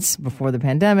events before the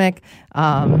pandemic.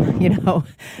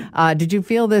 Did you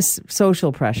feel this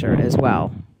social pressure as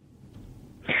well?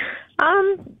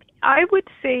 I would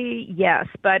say yes,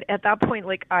 but at that point,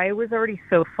 like, I was already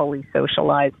so fully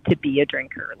socialized to be a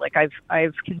drinker. Like,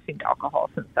 I've consumed alcohol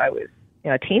since I was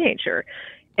a teenager.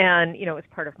 And, it's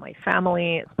part of my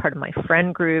family, it's part of my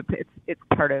friend group, it's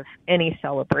part of any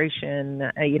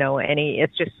celebration,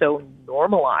 it's just so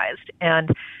normalized. And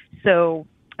so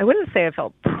I wouldn't say I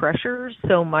felt pressure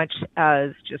so much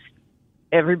as just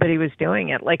everybody was doing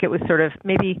it. Like, it was sort of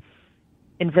maybe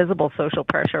invisible social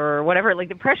pressure or whatever. Like,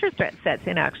 the pressure sets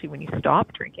in actually when you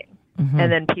stop drinking. Mm-hmm.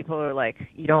 And then people are like,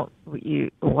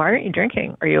 why aren't you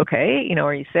drinking? Are you okay?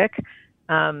 Are you sick?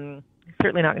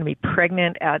 Certainly not going to be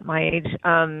pregnant at my age.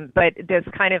 But there's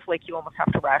kind of like, you almost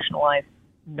have to rationalize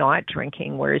not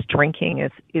drinking, whereas drinking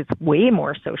is way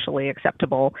more socially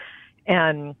acceptable.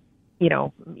 And,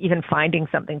 even finding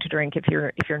something to drink if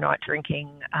you're not drinking,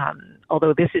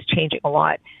 although this is changing a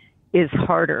lot, is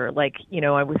harder. Like,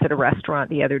 I was at a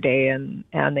restaurant the other day and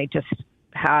they just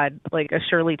had like a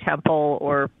Shirley Temple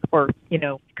or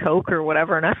Coke or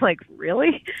whatever, and I'm like,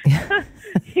 really?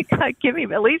 You gotta give me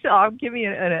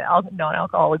a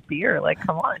non-alcoholic beer. Like,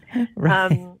 come on.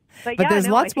 Right. But there's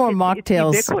lots more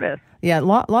mocktails. It's ubiquitous. Yeah,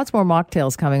 lots more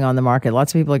mocktails coming on the market.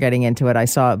 Lots of people are getting into it. I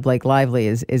saw Blake Lively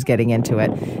is getting into it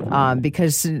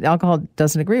because alcohol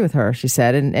doesn't agree with her, she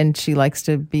said, and she likes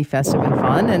to be festive and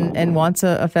fun and wants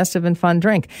a festive and fun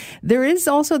drink. There is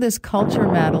also this culture,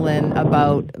 Madeline,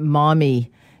 about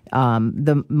mommy,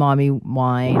 the mommy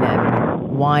wine and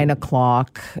wine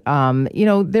o'clock.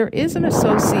 There is an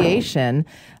association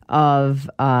of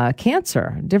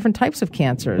cancer, different types of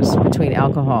cancers between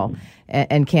alcohol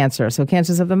and cancer. So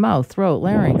cancers of the mouth, throat,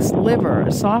 larynx, liver,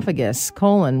 esophagus,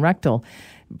 colon, rectal,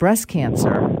 breast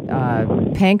cancer,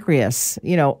 pancreas,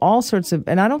 all sorts of,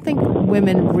 and I don't think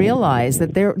women realize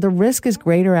that the risk is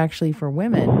greater actually for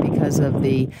women because of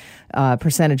the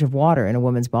percentage of water in a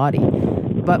woman's body.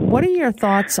 But what are your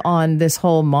thoughts on this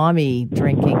whole mommy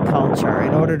drinking culture?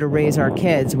 In order to raise our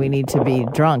kids, we need to be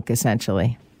drunk,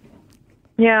 essentially.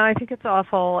 Yeah, I think it's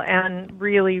awful and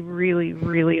really, really,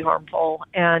 really harmful.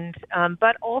 And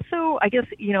but also, I guess,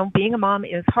 being a mom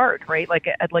is hard, right? Like,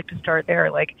 I'd like to start there.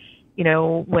 Like,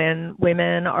 when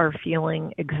women are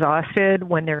feeling exhausted,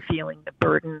 when they're feeling the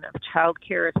burden of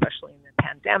childcare, especially in the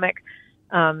pandemic,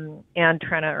 and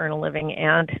trying to earn a living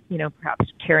and, perhaps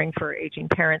caring for aging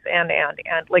parents and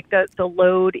like the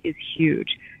load is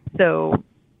huge. So,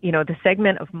 the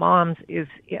segment of moms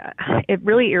it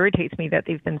really irritates me that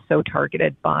they've been so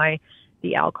targeted by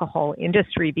the alcohol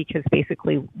industry, because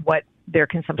basically what their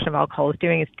consumption of alcohol is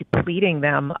doing is depleting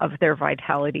them of their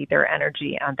vitality, their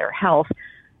energy, and their health,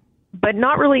 but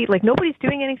not really, like, nobody's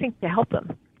doing anything to help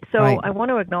them. So right. I want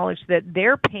to acknowledge that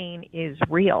their pain is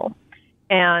real.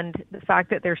 And the fact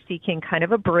that they're seeking kind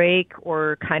of a break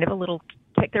or kind of a little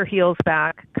kick their heels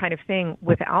back kind of thing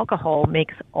with alcohol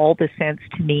makes all the sense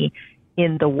to me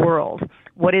in the world.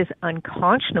 What is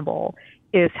unconscionable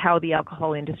is how the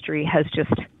alcohol industry has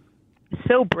just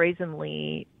so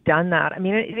brazenly done that. I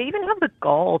mean, they even have the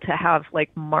gall to have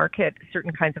market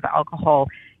certain kinds of alcohol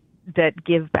that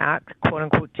give back, quote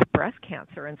unquote, to breast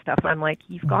cancer and stuff. I'm like,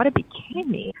 you've got to be kidding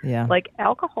me. Yeah.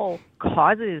 Alcohol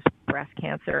causes breast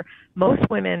cancer. Most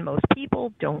women, most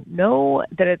people don't know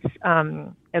that it's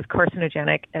as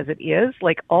carcinogenic as it is.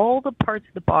 All the parts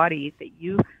of the body that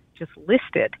you just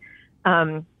listed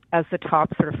as the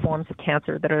top sort of forms of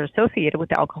cancer that are associated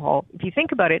with alcohol. If you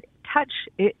think about it,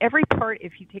 every part,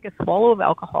 if you take a swallow of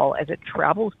alcohol as it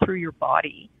travels through your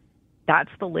body,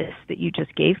 that's the list that you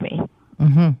just gave me.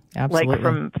 Mm-hmm.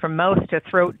 Absolutely. From mouth to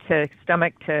throat to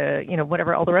stomach to,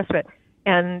 whatever, all the rest of it.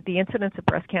 And the incidence of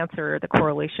breast cancer, the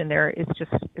correlation there is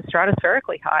just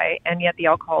stratospherically high, and yet the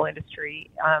alcohol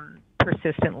industry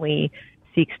persistently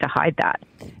seeks to hide that.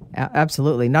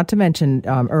 Absolutely. Not to mention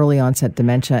early onset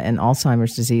dementia and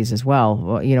Alzheimer's disease as well.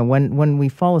 When we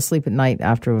fall asleep at night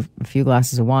after a few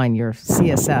glasses of wine, your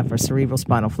CSF or cerebral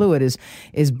spinal fluid is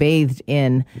bathed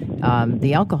in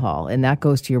the alcohol, and that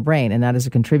goes to your brain, and that is a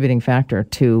contributing factor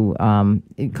to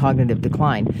cognitive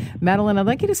decline. Madeline, I'd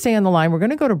like you to stay on the line. We're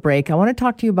going to go to break. I want to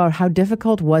talk to you about how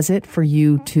difficult was it for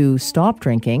you to stop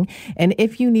drinking, and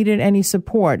if you needed any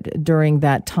support during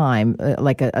that time,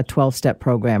 like a 12-step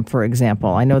program, for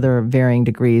example. I know there are varying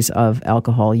degrees of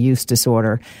alcohol use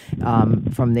disorder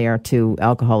from there to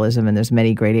alcoholism, and there's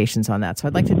many gradations on that. So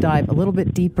I'd like to dive a little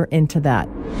bit deeper into that.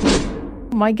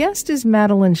 My guest is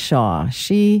Madeline Shaw.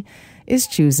 She is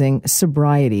choosing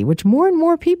sobriety, which more and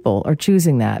more people are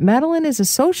choosing that. Madeline is a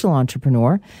social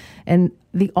entrepreneur and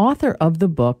the author of the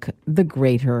book, The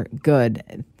Greater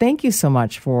Good. Thank you so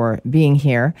much for being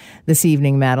here this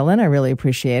evening, Madeline. I really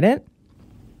appreciate it.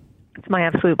 It's my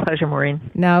absolute pleasure, Maureen.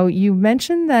 Now, you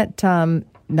mentioned that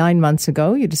 9 months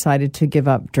ago you decided to give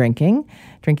up drinking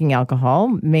alcohol.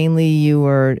 Mainly you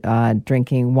were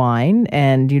drinking wine,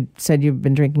 and you said you've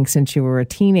been drinking since you were a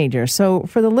teenager. So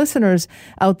for the listeners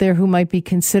out there who might be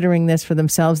considering this for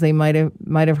themselves, they might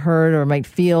have heard or might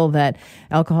feel that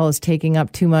alcohol is taking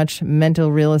up too much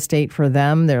mental real estate for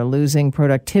them. They're losing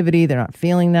productivity. They're not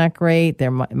feeling that great. They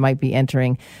might be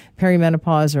entering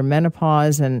perimenopause or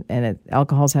menopause, and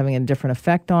alcohol's having a different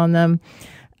effect on them.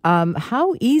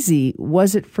 How easy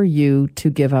was it for you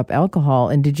to give up alcohol,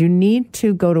 and did you need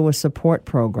to go to a support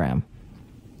program?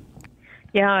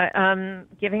 Yeah,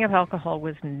 giving up alcohol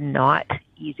was not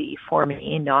easy for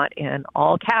me, not in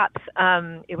all caps.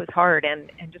 It was hard,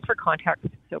 and just for context,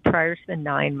 so prior to the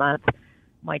 9 months,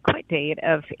 my quit date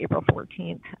of April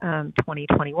 14th,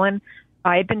 2021,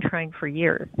 I had been trying for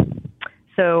years.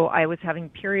 So I was having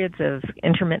periods of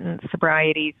intermittent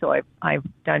sobriety. So I've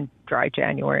done dry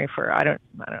January for, I don't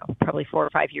know, probably 4 or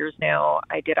 5 years now.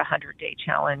 I did a 100-day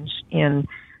challenge in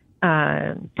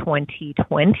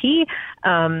 2020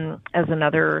 as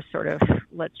another sort of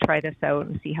let's try this out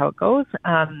and see how it goes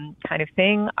kind of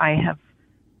thing. I have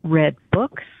read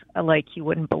books like you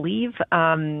wouldn't believe.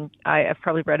 I've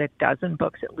probably read a dozen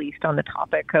books at least on the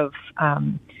topic of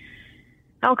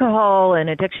alcohol and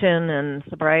addiction and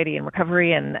sobriety and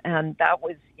recovery, and that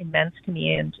was immense to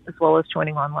me, and as well as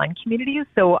joining online communities.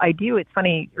 So it's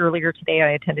funny, earlier today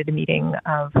I attended a meeting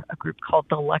of a group called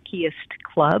The Luckiest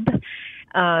Club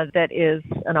that is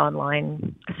an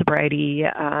online sobriety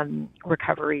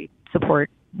recovery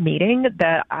support meeting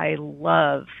that I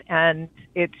love, and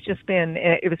it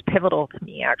was pivotal to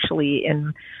me actually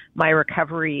in my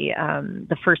recovery.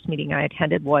 The first meeting I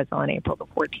attended was on April the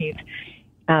 14th,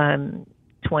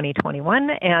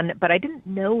 2021, but I didn't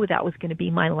know that was going to be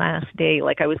my last day.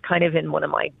 Like I was kind of in one of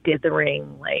my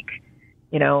dithering,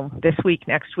 this week,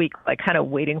 next week, kind of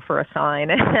waiting for a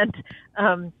sign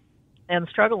and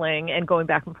struggling and going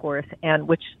back and forth. And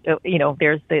which,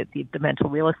 there's the mental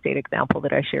real estate example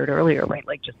that I shared earlier, right?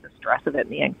 Like just the stress of it and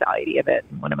the anxiety of it.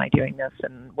 And when am I doing this?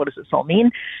 And what does this all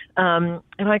mean? And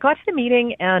I got to the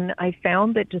meeting and I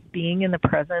found that just being in the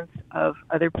presence of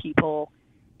other people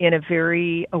in a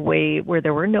way where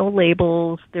there were no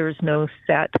labels, there's no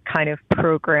set kind of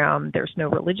program, there's no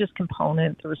religious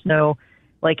component, there's no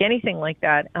anything like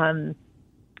that.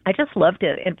 I just loved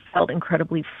it. It felt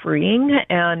incredibly freeing.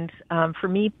 And for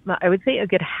me, I would say a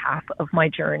good half of my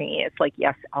journey, it's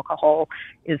yes, alcohol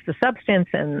is the substance,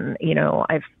 and,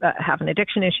 I have an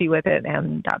addiction issue with it,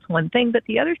 and that's one thing. But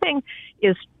the other thing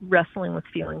is wrestling with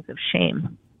feelings of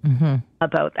shame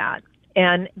about that.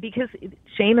 And because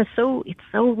shame is so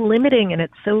limiting, and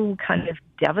it's so kind of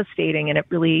devastating, and it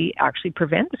really actually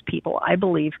prevents people, I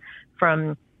believe,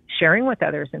 from sharing with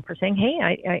others and for saying,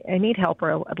 hey, I need help,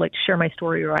 or I'd like to share my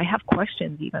story, or I have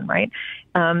questions even, right?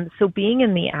 So being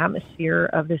in the atmosphere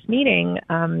of this meeting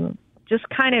just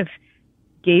kind of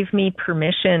gave me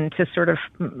permission to sort of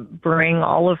bring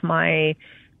all of my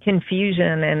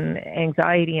confusion and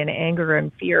anxiety and anger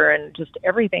and fear and just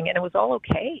everything. And it was all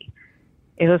okay.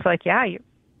 It was like, yeah,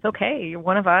 it's okay. You're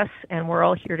one of us, and we're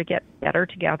all here to get better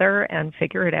together and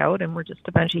figure it out. And we're just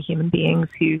a bunch of human beings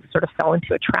who sort of fell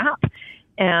into a trap,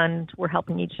 and we're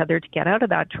helping each other to get out of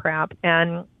that trap.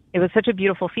 And it was such a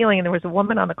beautiful feeling. And there was a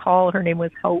woman on the call. Her name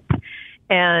was Hope.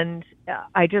 And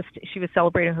she was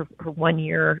celebrating her 1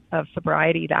 year of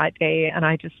sobriety that day. And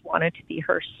I just wanted to be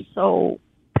her so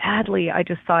badly. I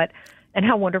just thought, and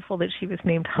how wonderful that she was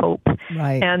named Hope.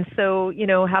 Right. And so,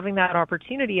 having that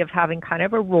opportunity of having kind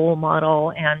of a role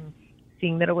model and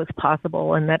seeing that it was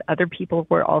possible, and that other people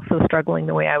were also struggling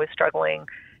the way I was struggling,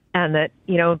 and that,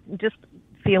 just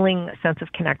feeling a sense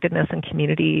of connectedness and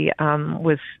community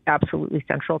was absolutely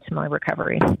central to my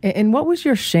recovery. And what was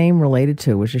your shame related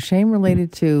to? Was your shame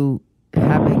related to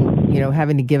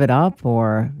having to give it up,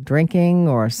 or drinking,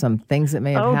 or some things that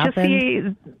may have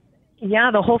happened?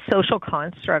 The whole social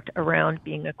construct around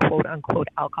being a quote-unquote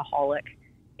alcoholic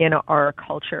in our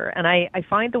culture. And I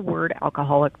find the word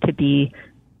alcoholic to be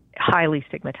highly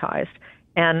stigmatized.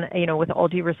 And, with all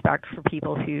due respect for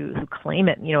people who claim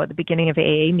it, at the beginning of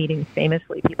AA meetings,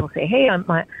 famously, people say, hey,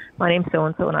 my name's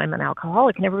so-and-so and I'm an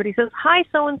alcoholic. And everybody says, hi,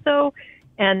 so-and-so.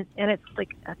 And it's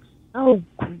like, that's so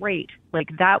great.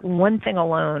 Like, that one thing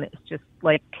alone is just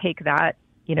like, take that,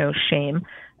 shame.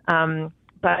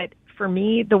 But for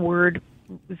me, the word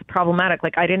was problematic.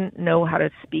 Like, I didn't know how to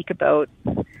speak about,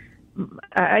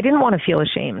 I didn't want to feel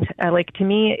ashamed. To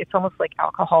me, it's almost like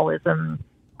alcoholism,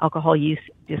 alcohol use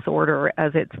disorder,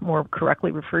 as it's more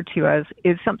correctly referred to as,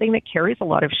 is something that carries a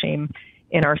lot of shame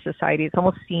in our society. It's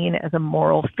almost seen as a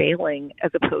moral failing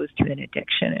as opposed to an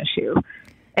addiction issue.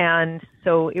 And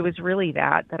so it was really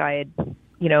that I had,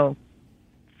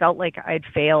 felt like I'd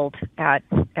failed at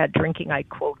drinking. I,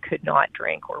 quote, could not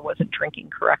drink, or wasn't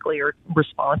drinking correctly or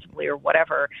responsibly or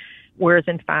whatever. Whereas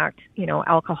in fact,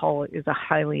 alcohol is a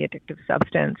highly addictive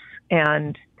substance,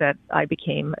 and that I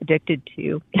became addicted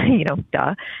to,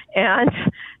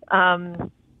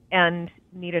 and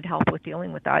needed help with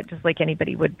dealing with that, just like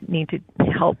anybody would need to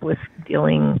help with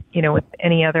dealing, with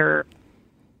any other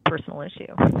personal issue.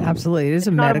 Absolutely. It is it's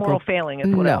a medical not a moral failing,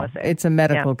 is what I want to say. It's a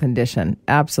medical condition.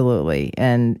 Absolutely.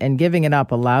 And giving it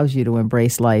up allows you to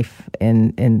embrace life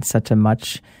in such a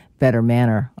much better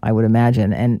manner, I would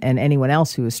imagine. And anyone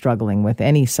else who is struggling with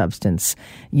any substance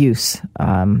use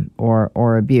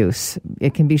or abuse,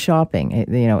 it can be shopping.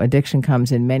 Addiction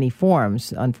comes in many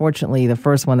forms. Unfortunately, the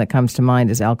first one that comes to mind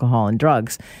is alcohol and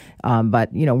drugs.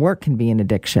 But work can be an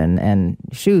addiction, and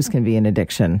shoes can be an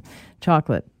addiction,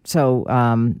 chocolate. So,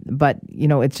 but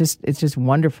it's just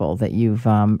wonderful that you've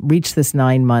reached this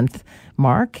 9-month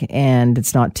mark, and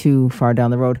it's not too far down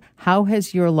the road. How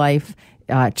has your life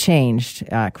changed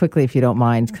quickly, if you don't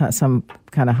mind, some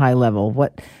kind of high level?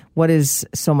 What is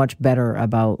so much better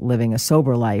about living a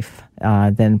sober life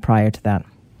than prior to that?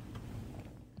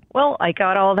 Well, I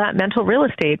got all that mental real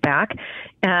estate back,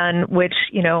 and which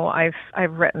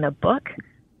I've written a book.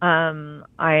 I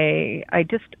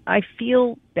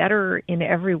feel better in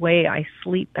every way. I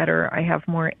sleep better. I have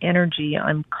more energy.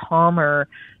 I'm calmer.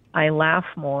 I laugh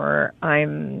more. I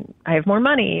have more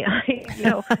money.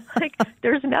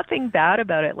 There's nothing bad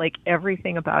about it. Like,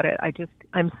 everything about it.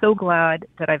 I'm so glad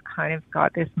that I've kind of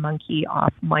got this monkey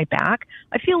off my back.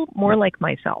 I feel more like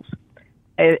myself.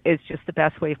 It's just the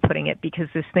best way of putting it, because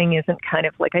this thing isn't kind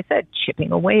of, like I said,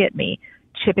 chipping away at me,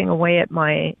 chipping away at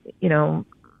my,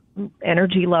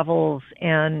 energy levels.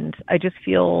 And I just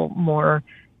feel more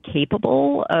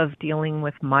capable of dealing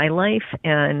with my life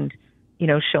and,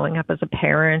 showing up as a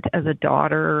parent, as a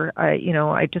daughter. I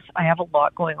have a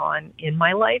lot going on in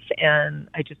my life, and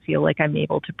I just feel like I'm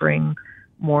able to bring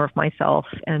more of myself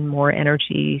and more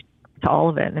energy to all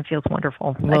of it, and it feels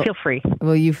wonderful. I feel free.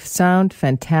 Well, you sound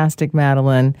fantastic,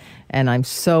 Madeline, and I'm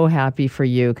so happy for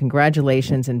you.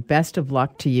 Congratulations, and best of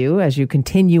luck to you as you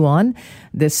continue on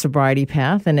this sobriety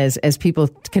path, and as people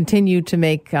continue to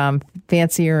make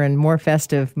fancier and more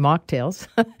festive mocktails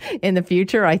in the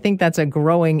future. I think that's a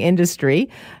growing industry,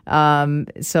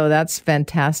 so that's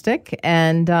fantastic,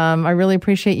 and I really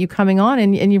appreciate you coming on,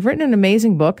 and you've written an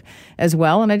amazing book as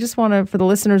well, and I just want to, for the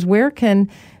listeners, where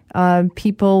can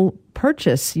people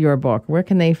purchase your book? Where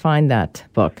can they find that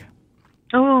book?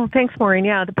 Oh, thanks, Maureen.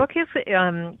 Yeah, the book is,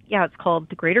 it's called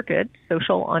The Greater Good,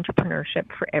 Social Entrepreneurship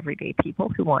for Everyday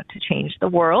People Who Want to Change the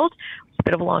World. It's a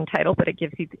bit of a long title, but it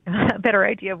gives you a better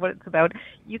idea of what it's about.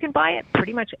 You can buy it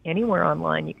pretty much anywhere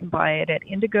online. You can buy it at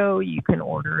Indigo. You can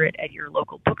order it at your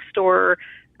local bookstore.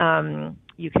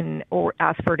 You can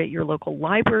ask for it at your local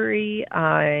library.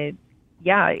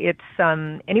 It's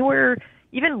anywhere,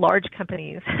 even large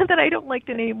companies that I don't like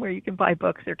to name, where you can buy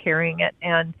books, they're carrying it.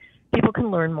 And people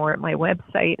can learn more at my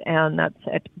website, and that's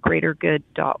at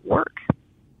greatergood.org.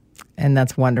 And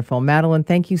that's wonderful. Madeline,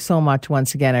 thank you so much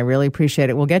once again. I really appreciate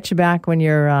it. We'll get you back when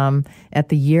you're at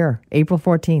the year, April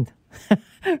 14th,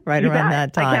 right around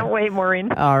that time. I can't wait,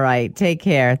 Maureen. All right. Take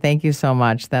care. Thank you so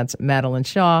much. That's Madeline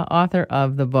Shaw, author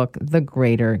of the book, The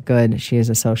Greater Good. She is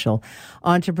a social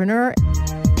entrepreneur.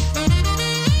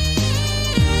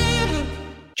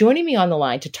 Joining me on the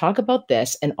line to talk about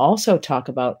this and also talk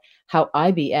about how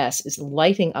IBS is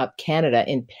lighting up Canada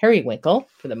in periwinkle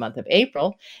for the month of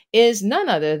April is none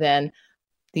other than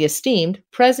the esteemed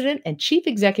President and Chief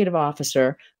Executive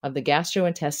Officer of the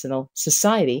Gastrointestinal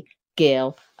Society,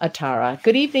 Gail Atara.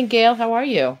 Good evening, Gail. How are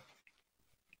you?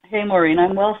 Hey, Maureen.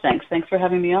 I'm well, thanks. Thanks for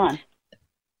having me on.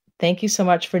 Thank you so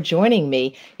much for joining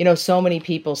me. You know, so many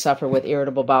people suffer with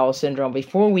irritable bowel syndrome.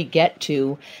 Before we get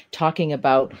to talking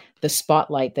about the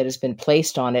spotlight that has been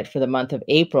placed on it for the month of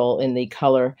April in the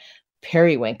color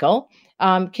periwinkle,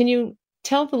 can you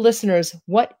tell the listeners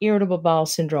what irritable bowel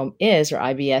syndrome is, or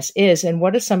IBS is, and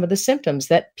what are some of the symptoms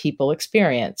that people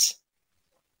experience?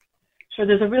 Sure,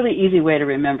 there's a really easy way to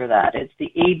remember that. It's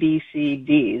the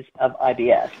ABCDs of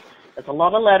IBS. It's a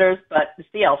lot of letters, but it's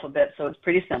the alphabet, so it's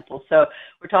pretty simple. So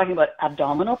we're talking about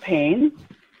abdominal pain,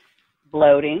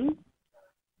 bloating,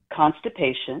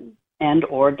 constipation, and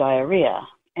or diarrhea.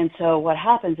 And so what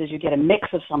happens is you get a mix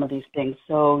of some of these things.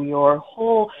 So your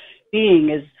whole being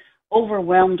is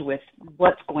overwhelmed with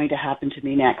what's going to happen to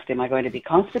me next. Am I going to be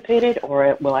constipated,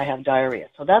 or will I have diarrhea?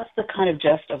 So that's the kind of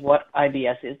gist of what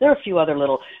IBS is. There are a few other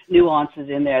little nuances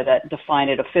in there that define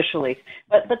it officially,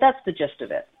 but that's the gist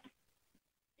of it.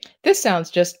 This sounds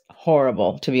just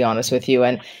horrible, to be honest with you.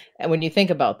 And when you think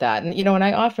about that, and and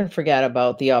I often forget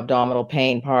about the abdominal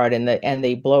pain part and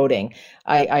the bloating.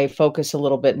 I focus a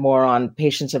little bit more on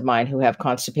patients of mine who have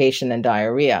constipation and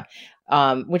diarrhea,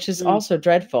 which is also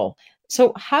dreadful.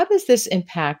 So how does this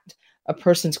impact a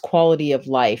person's quality of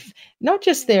life? Not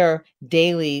just their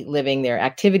daily living, their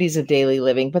activities of daily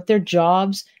living, but their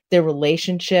jobs, their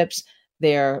relationships,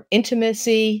 their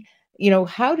intimacy.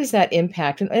 How does that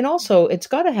impact? And also, it's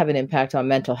got to have an impact on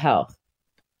mental health.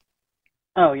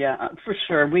 Oh, yeah, for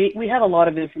sure. We have a lot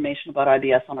of information about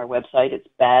IBS on our website. It's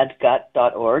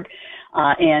badgut.org.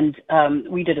 And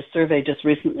we did a survey just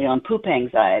recently on poop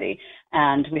anxiety.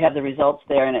 And we have the results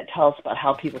there, and it tells about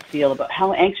how people feel, about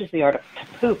how anxious they are to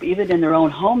poop, even in their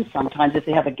own homes sometimes. If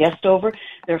they have a guest over,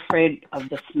 they're afraid of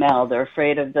the smell. They're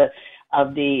afraid of the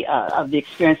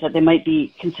experience that they might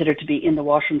be considered to be in the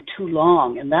washroom too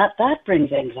long, and that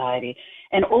brings anxiety.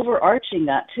 And overarching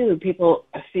that too, people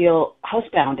feel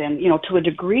housebound, and to a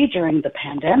degree during the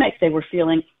pandemic, they were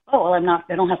feeling, oh well,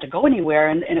 I don't have to go anywhere,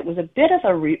 and it was a bit of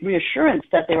a reassurance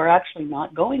that they were actually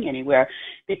not going anywhere,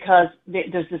 because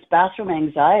there's this bathroom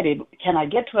anxiety. Can I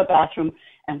get to a bathroom?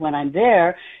 And when I'm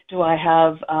there, am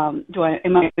I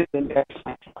going to embarrass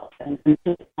myself? And this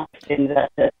is something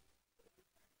that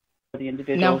the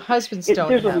individual. Now, husbands don't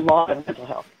there's have... a lot of mental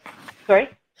health. Sorry?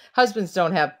 Husbands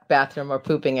don't have bathroom or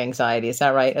pooping anxiety. Is that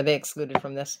right? Are they excluded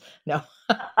from this? No.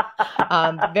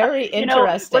 Very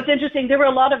interesting. What's interesting, there were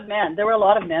a lot of men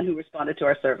who responded to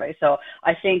our survey. So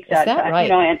I think that, is that right?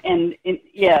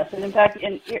 Yes. And in fact,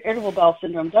 irritable bowel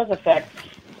syndrome does affect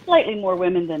slightly more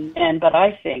women than men. But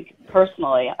I think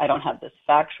personally, I don't have this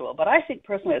factual, but I think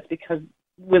personally it's because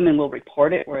women will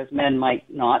report it, whereas men might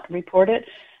not report it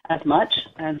as much.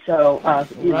 And so, I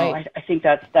think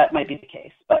that might be the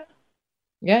case. But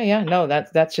yeah, no,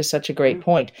 that's just such a great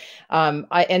point. And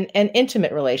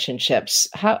intimate relationships,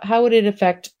 how would it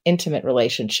affect intimate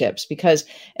relationships? Because,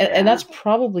 and that's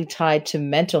probably tied to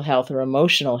mental health or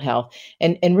emotional health,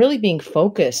 and really being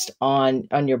focused on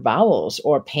your bowels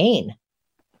or pain.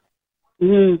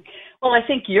 Mm-hmm. Well, I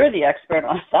think you're the expert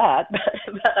on that,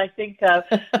 but I think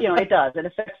it does.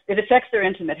 It affects their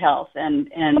intimate health,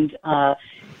 and are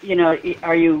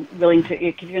you willing to?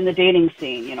 If you're in the dating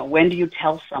scene, when do you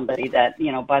tell somebody that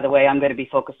by the way, I'm going to be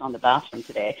focused on the bathroom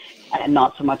today, and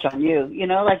not so much on you?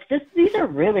 These are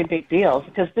really big deals,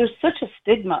 because there's such a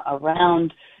stigma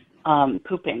around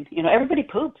pooping. Everybody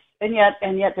poops. And yet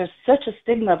there's such a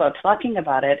stigma about talking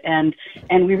about it, and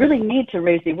we really need to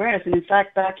raise the awareness. And in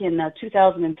fact, back in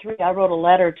 2003, I wrote a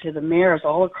letter to the mayors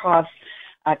all across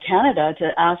Canada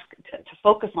to ask to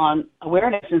focus on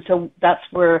awareness. And so that's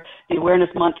where the Awareness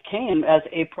Month came as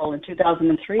April in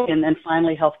 2003. And then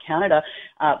finally Health Canada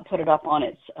put it up on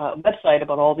its website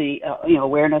about all the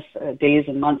awareness days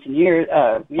and months and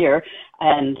year.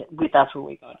 And that's where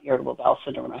we got irritable bowel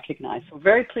syndrome recognized. So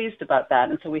very pleased about that.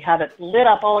 And so we have it lit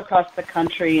up all across the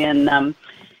country in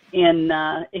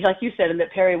like you said, in the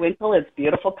periwinkle. It's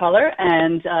beautiful color,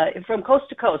 and from coast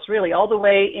to coast, really, all the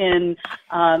way in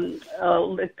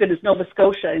Nova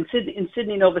Scotia. In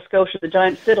Sydney, Nova Scotia, the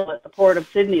giant citadel at the Port of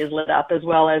Sydney is lit up, as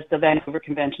well as the Vancouver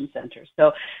Convention Centre.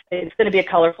 So it's going to be a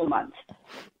colorful month.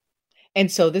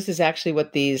 And so this is actually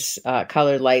what these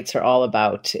colored lights are all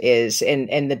about, is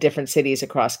in the different cities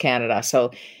across Canada.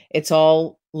 So it's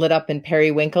all lit up in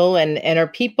periwinkle, and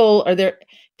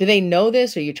do they know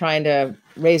this? Are you trying to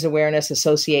raise awareness,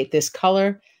 associate this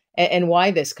color? And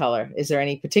why this color? Is there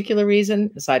any particular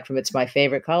reason, aside from it's my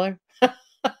favorite color?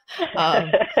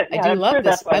 I do love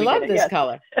this. I love this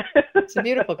color. It's a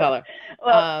beautiful color.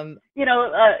 Well,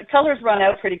 colors run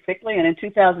out pretty quickly, and in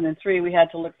 2003 we had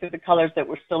to look through the colors that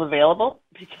were still available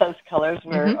because colors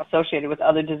were associated with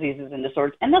other diseases and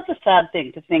disorders. And that's a sad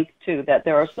thing to think, too, that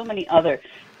there are so many other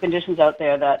conditions out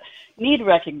there that need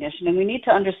recognition, and we need to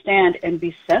understand and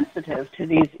be sensitive to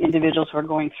these individuals who are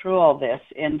going through all this.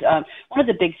 And one of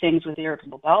the big things with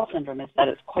irritable bowel syndrome is that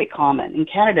it's quite common. In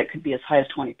Canada, it could be as high as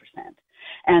 20%.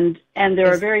 And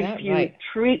there are very few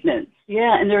treatments.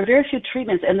 Yeah, and there are very few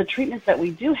treatments. And the treatments that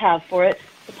we do have for it,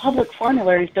 the public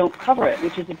formularies don't cover it,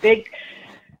 which is a big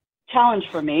challenge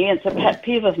for me. It's a pet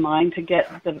peeve of mine to get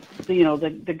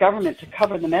the government to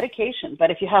cover the medication.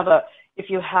 But if you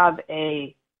have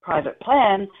a private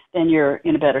plan, then you're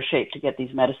in a better shape to get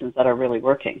these medicines that are really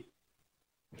working.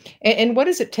 And what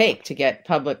does it take to get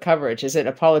public coverage? Is it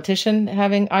a politician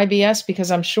having IBS? Because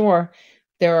I'm sure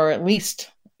there are at least,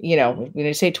 when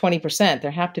you say 20%, there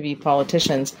has to be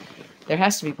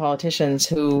politicians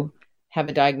who have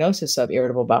a diagnosis of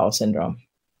irritable bowel syndrome.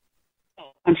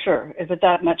 I'm sure. Is it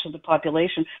that much of the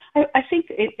population? I think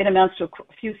it amounts to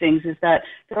a few things, is that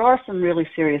there are some really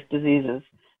serious diseases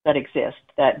that exist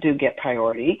that do get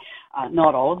priority.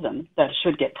 Not all of them that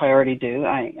should get priority do.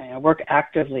 I work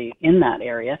actively in that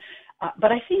area.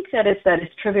 But I think that it's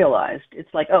trivialized.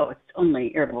 It's like, it's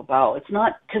only irritable bowel. It's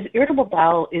not, because irritable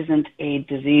bowel isn't a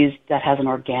disease that has an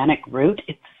organic root.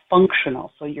 It's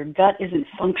functional. So your gut isn't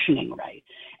functioning right.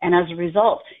 And as a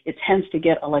result, it tends to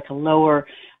get a lower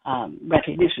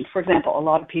recognition. For example, a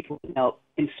lot of people know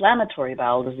inflammatory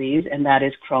bowel disease, and that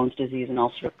is Crohn's disease and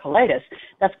ulcerative colitis.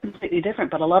 That's completely different,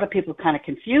 but a lot of people kind of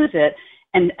confuse it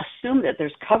and assume that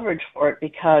there's coverage for it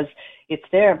because it's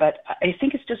there. But I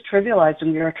think it's just trivialized,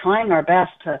 and we are trying our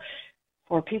best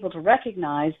for people to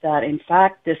recognize that, in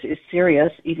fact, this is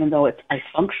serious. Even though it's a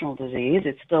functional disease,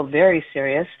 it's still very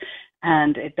serious.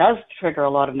 And it does trigger a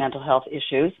lot of mental health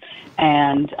issues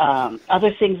and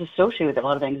other things associated with it, a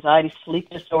lot of anxiety, sleep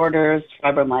disorders,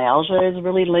 fibromyalgia is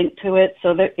really linked to it.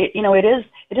 So that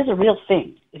it is a real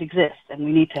thing. It exists, and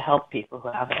we need to help people who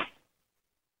have it.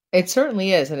 It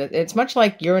certainly is, and it's much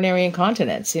like urinary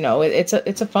incontinence.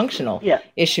 It's a functional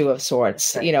issue of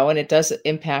sorts. Right. And it does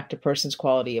impact a person's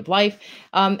quality of life.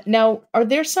 Now, are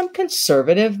there some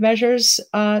conservative measures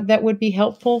that would be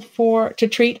helpful to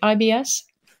treat IBS?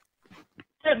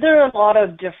 There are a lot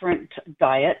of different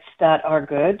diets that are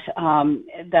good,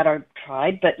 that are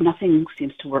tried, but nothing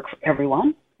seems to work for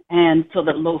everyone. And so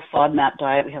the low FODMAP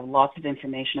diet, we have lots of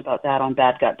information about that on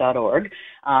badgut.org.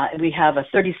 We have a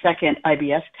 30-second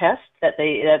IBS test that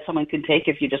someone can take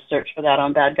if you just search for that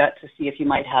on Badgut to see if you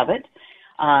might have it.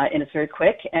 And it's very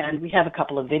quick. And we have a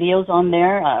couple of videos on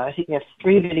there. I think we have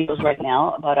 3 videos right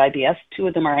now about IBS. 2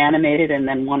 of them are animated, and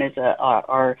then one is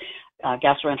our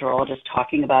gastroenterologist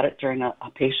talking about it during a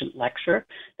patient lecture.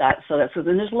 So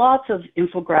then there's lots of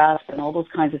infographics and all those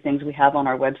kinds of things we have on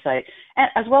our website,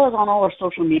 as well as on all our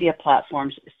social media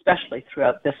platforms, especially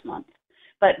throughout this month.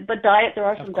 But diet, there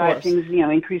are some diet things,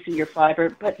 increasing your fiber.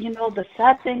 But the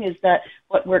sad thing is that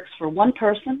what works for one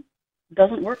person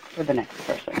doesn't work for the next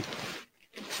person.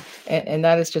 And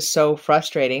that is just so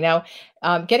frustrating. Now,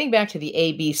 getting back to the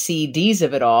ABCDs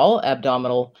of it all,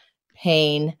 abdominal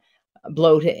pain,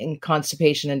 bloating,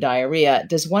 constipation, and diarrhea,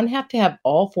 does one have to have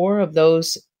all 4 of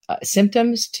those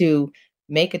symptoms to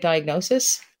make a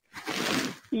diagnosis?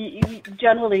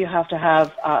 Generally, you have to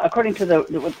have, according to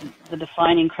the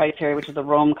defining criteria, which is the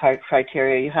Rome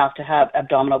criteria, you have to have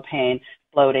abdominal pain,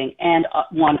 bloating, and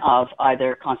one of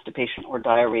either constipation or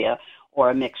diarrhea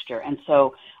or a mixture. And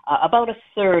so about a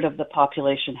third of the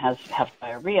population have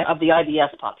diarrhea, of the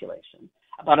IBS population.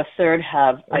 About a third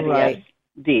have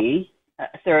IBS-D,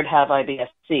 a third have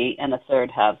IBS-C, and a third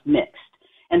have mixed.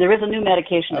 And there is a new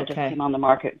medication that just came on the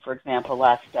market, for example,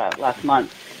 last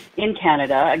month in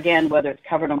Canada. Again, whether it's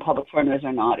covered on public formulas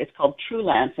or not, it's called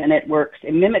Trulance, and it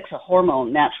mimics a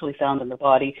hormone naturally found in the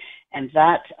body, and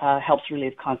that helps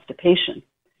relieve constipation.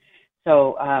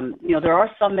 So, there are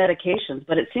some medications,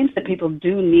 but it seems that people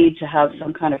do need to have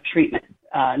some kind of treatment,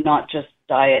 not just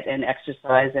diet and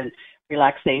exercise and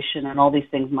relaxation and all these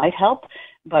things might help,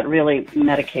 but really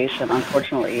medication,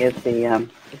 unfortunately, is the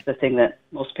thing that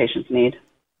most patients need.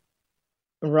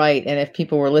 Right. And if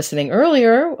people were listening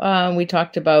earlier, we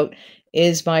talked about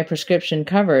Is My Prescription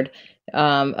Covered,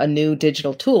 a new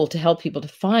digital tool to help people to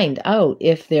find out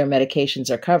if their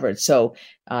medications are covered. So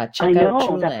check out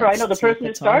Trulance. That's right. I know the person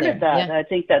who started that. Yeah. I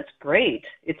think that's great.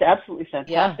 It's absolutely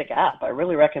fantastic app. I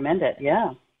really recommend it.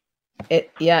 Yeah. It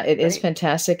is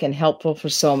fantastic and helpful for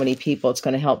so many people. It's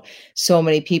going to help so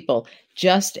many people.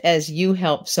 Just as you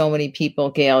help so many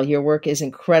people, Gail, your work is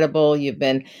incredible. You've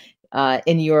been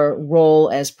in your role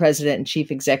as President and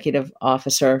Chief Executive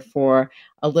Officer for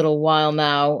a little while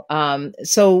now.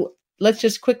 So let's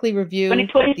just quickly review the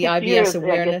IBS years,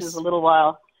 awareness. I guess is a little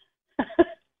while.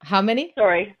 How many?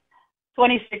 Sorry,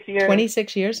 26 years.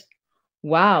 26 years?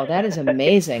 Wow, that is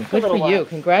amazing. Good for you.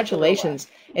 Congratulations.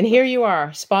 And here you are,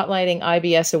 spotlighting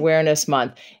IBS Awareness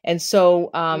Month. And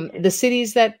so the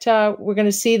cities that we're going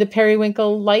to see the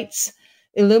periwinkle lights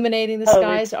illuminating the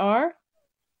skies are?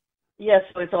 Yes,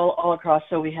 so it's all across.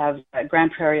 So we have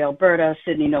Grand Prairie, Alberta,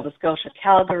 Sydney, Nova Scotia,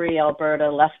 Calgary,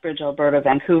 Alberta, Lethbridge, Alberta,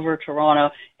 Vancouver,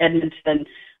 Toronto, Edmonton,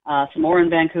 some more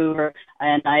in Vancouver,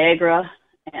 and Niagara.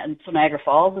 And so Niagara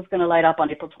Falls is going to light up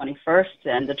on April 21st,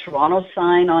 and the Toronto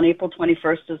sign on April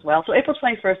 21st as well. So April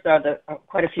 21st are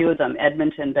quite a few of them,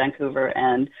 Edmonton, Vancouver,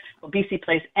 and BC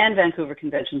Place and Vancouver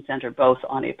Convention Centre, both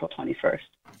on April 21st.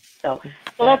 So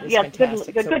that's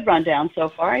good rundown so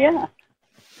far, yeah.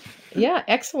 Yeah,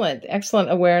 excellent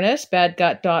awareness,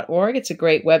 badgut.org. It's a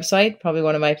great website, probably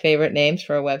one of my favorite names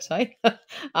for a website.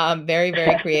 Very,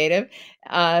 very creative.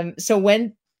 So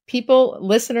when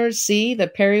listeners see the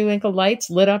periwinkle lights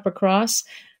lit up across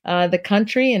the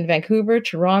country in Vancouver,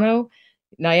 Toronto,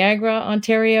 Niagara,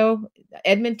 Ontario,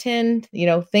 Edmonton,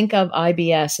 think of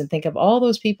IBS and think of all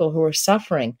those people who are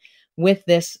suffering with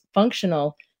this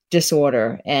functional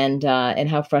disorder and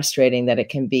how frustrating that it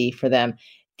can be for them.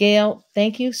 Gail,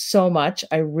 thank you so much.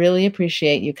 I really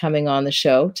appreciate you coming on the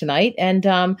show tonight. And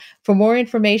for more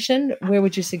information, where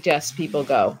would you suggest people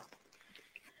go?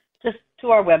 Just to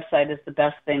our website is the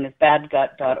best thing, is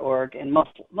badgut.org. And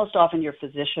most often your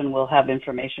physician will have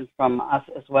information from us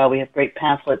as well. We have great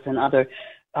pamphlets and other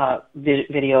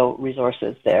video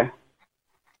resources there.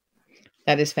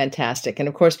 That is fantastic. And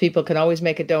of course, people can always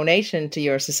make a donation to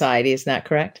your society. Isn't that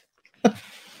correct?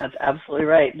 That's absolutely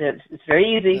right. It's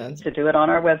very easy to do it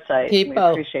on our website. We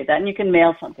appreciate that. And you can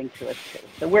mail something to us too.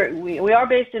 So we are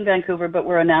based in Vancouver, but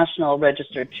we're a national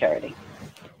registered charity.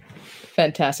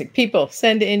 Fantastic. People,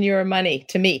 send in your money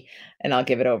to me, and I'll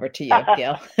give it over to you,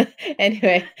 Gail.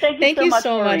 Anyway, thank you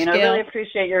so much, Gail. I really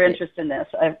appreciate your interest in this.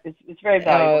 It's very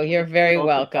valuable. Oh, you're very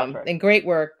welcome. And great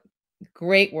work.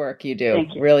 Great work you do.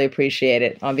 Thank you. Really appreciate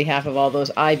it on behalf of all those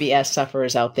IBS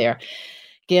sufferers out there.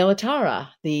 Gail Atara,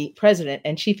 the President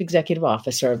and Chief Executive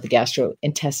Officer of the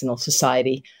Gastrointestinal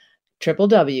Society,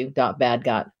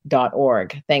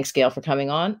 www.badgut.org. Thanks, Gail, for coming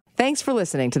on. Thanks for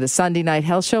listening to the Sunday Night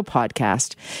Health Show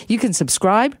podcast. You can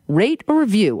subscribe, rate, or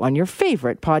review on your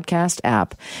favorite podcast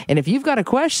app. And if you've got a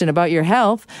question about your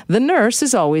health, the nurse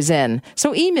is always in.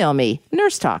 So email me,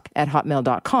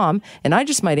 nursetalk@hotmail.com, and I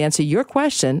just might answer your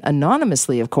question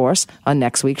anonymously, of course, on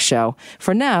next week's show.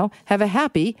 For now, have a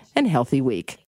happy and healthy week.